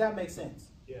 December. Does that make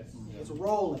sense? Yes. It's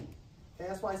rolling. Okay,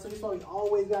 that's why we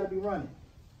always gotta be running.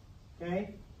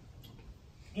 Okay?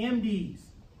 MDs.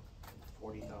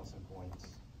 40,000 points.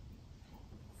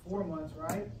 4 months,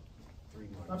 right? 3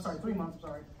 months. I'm sorry, 3 months, I'm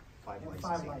sorry. 5 And licensed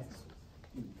 5 agents. licenses.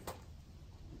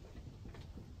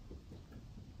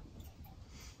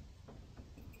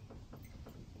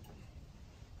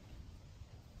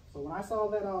 So when I saw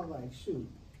that, I was like, shoot,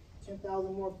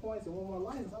 10,000 more points and 1 more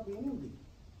license, I'll be an MD.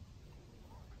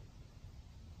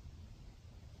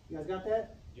 You guys got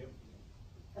that? Yep.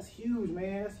 That's huge,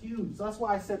 man. That's huge. So that's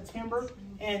why September,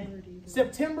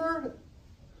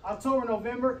 October,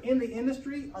 November in the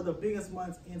industry are the biggest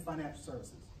months in financial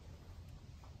services.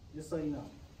 Just so you know.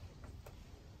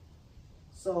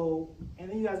 So, and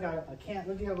then you guys got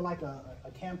don't you have like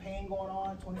a campaign going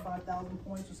on, 25,000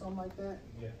 points or something like that?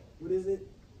 Yeah. What is it?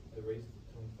 The race to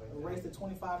 25,000. A race to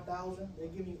 25,000. They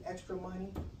give you extra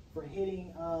money for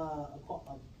hitting a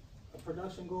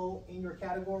production goal in your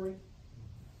category.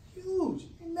 Huge.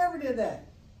 They never did that.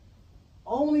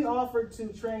 Only offered to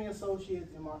training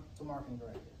associates and to marketing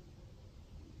director.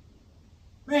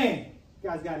 Man, you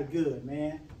guys got it good,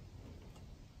 man.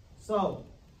 So,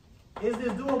 is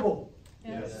this doable?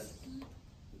 Yes.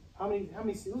 Who's going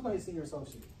to be senior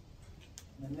associate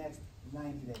in the next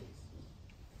 90 days?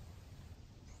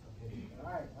 Okay.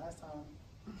 All right, last time,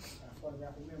 I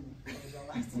photographic memory. What was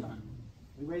our last time?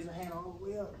 We raised our hand all the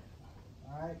way up.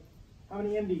 All right. How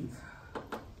many MDs?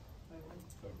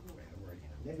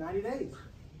 Next 90 days.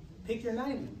 pick your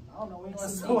 90. I don't know where you want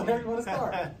to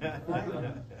start.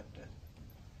 Right?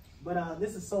 But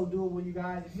this is so doable, you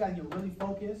guys. If you guys get really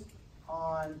focused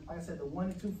on, like I said, the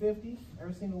 1 to 250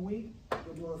 every single week,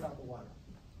 it'll blow us out the water.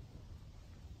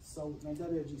 So, man,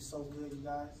 WFG is so good, you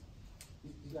guys.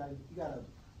 You gotta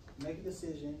make a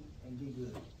decision and get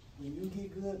good. When you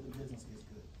get good, the business gets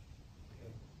good.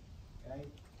 Okay?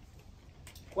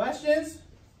 Questions?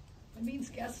 That means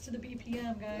guests to the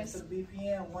BPM, Yes, guys. to the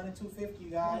BPM, 1 to 250,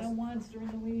 you guys. One-on-ones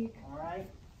during the week. All right.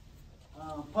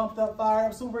 Pumped up, fired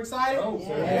up, super excited? Oh,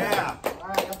 Yeah. All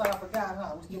right, I thought I forgot,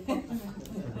 huh? We're still pumped up.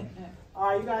 All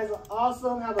right, you guys are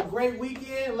awesome. Have a great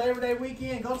weekend, Labor Day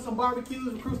weekend. Go to some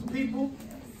barbecues, recruit some people.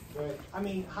 Right. I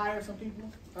mean, hire some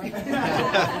people. Right? And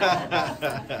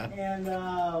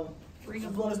Bring let's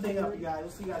them blow this on thing up, board. you guys. We'll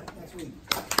see you guys next week.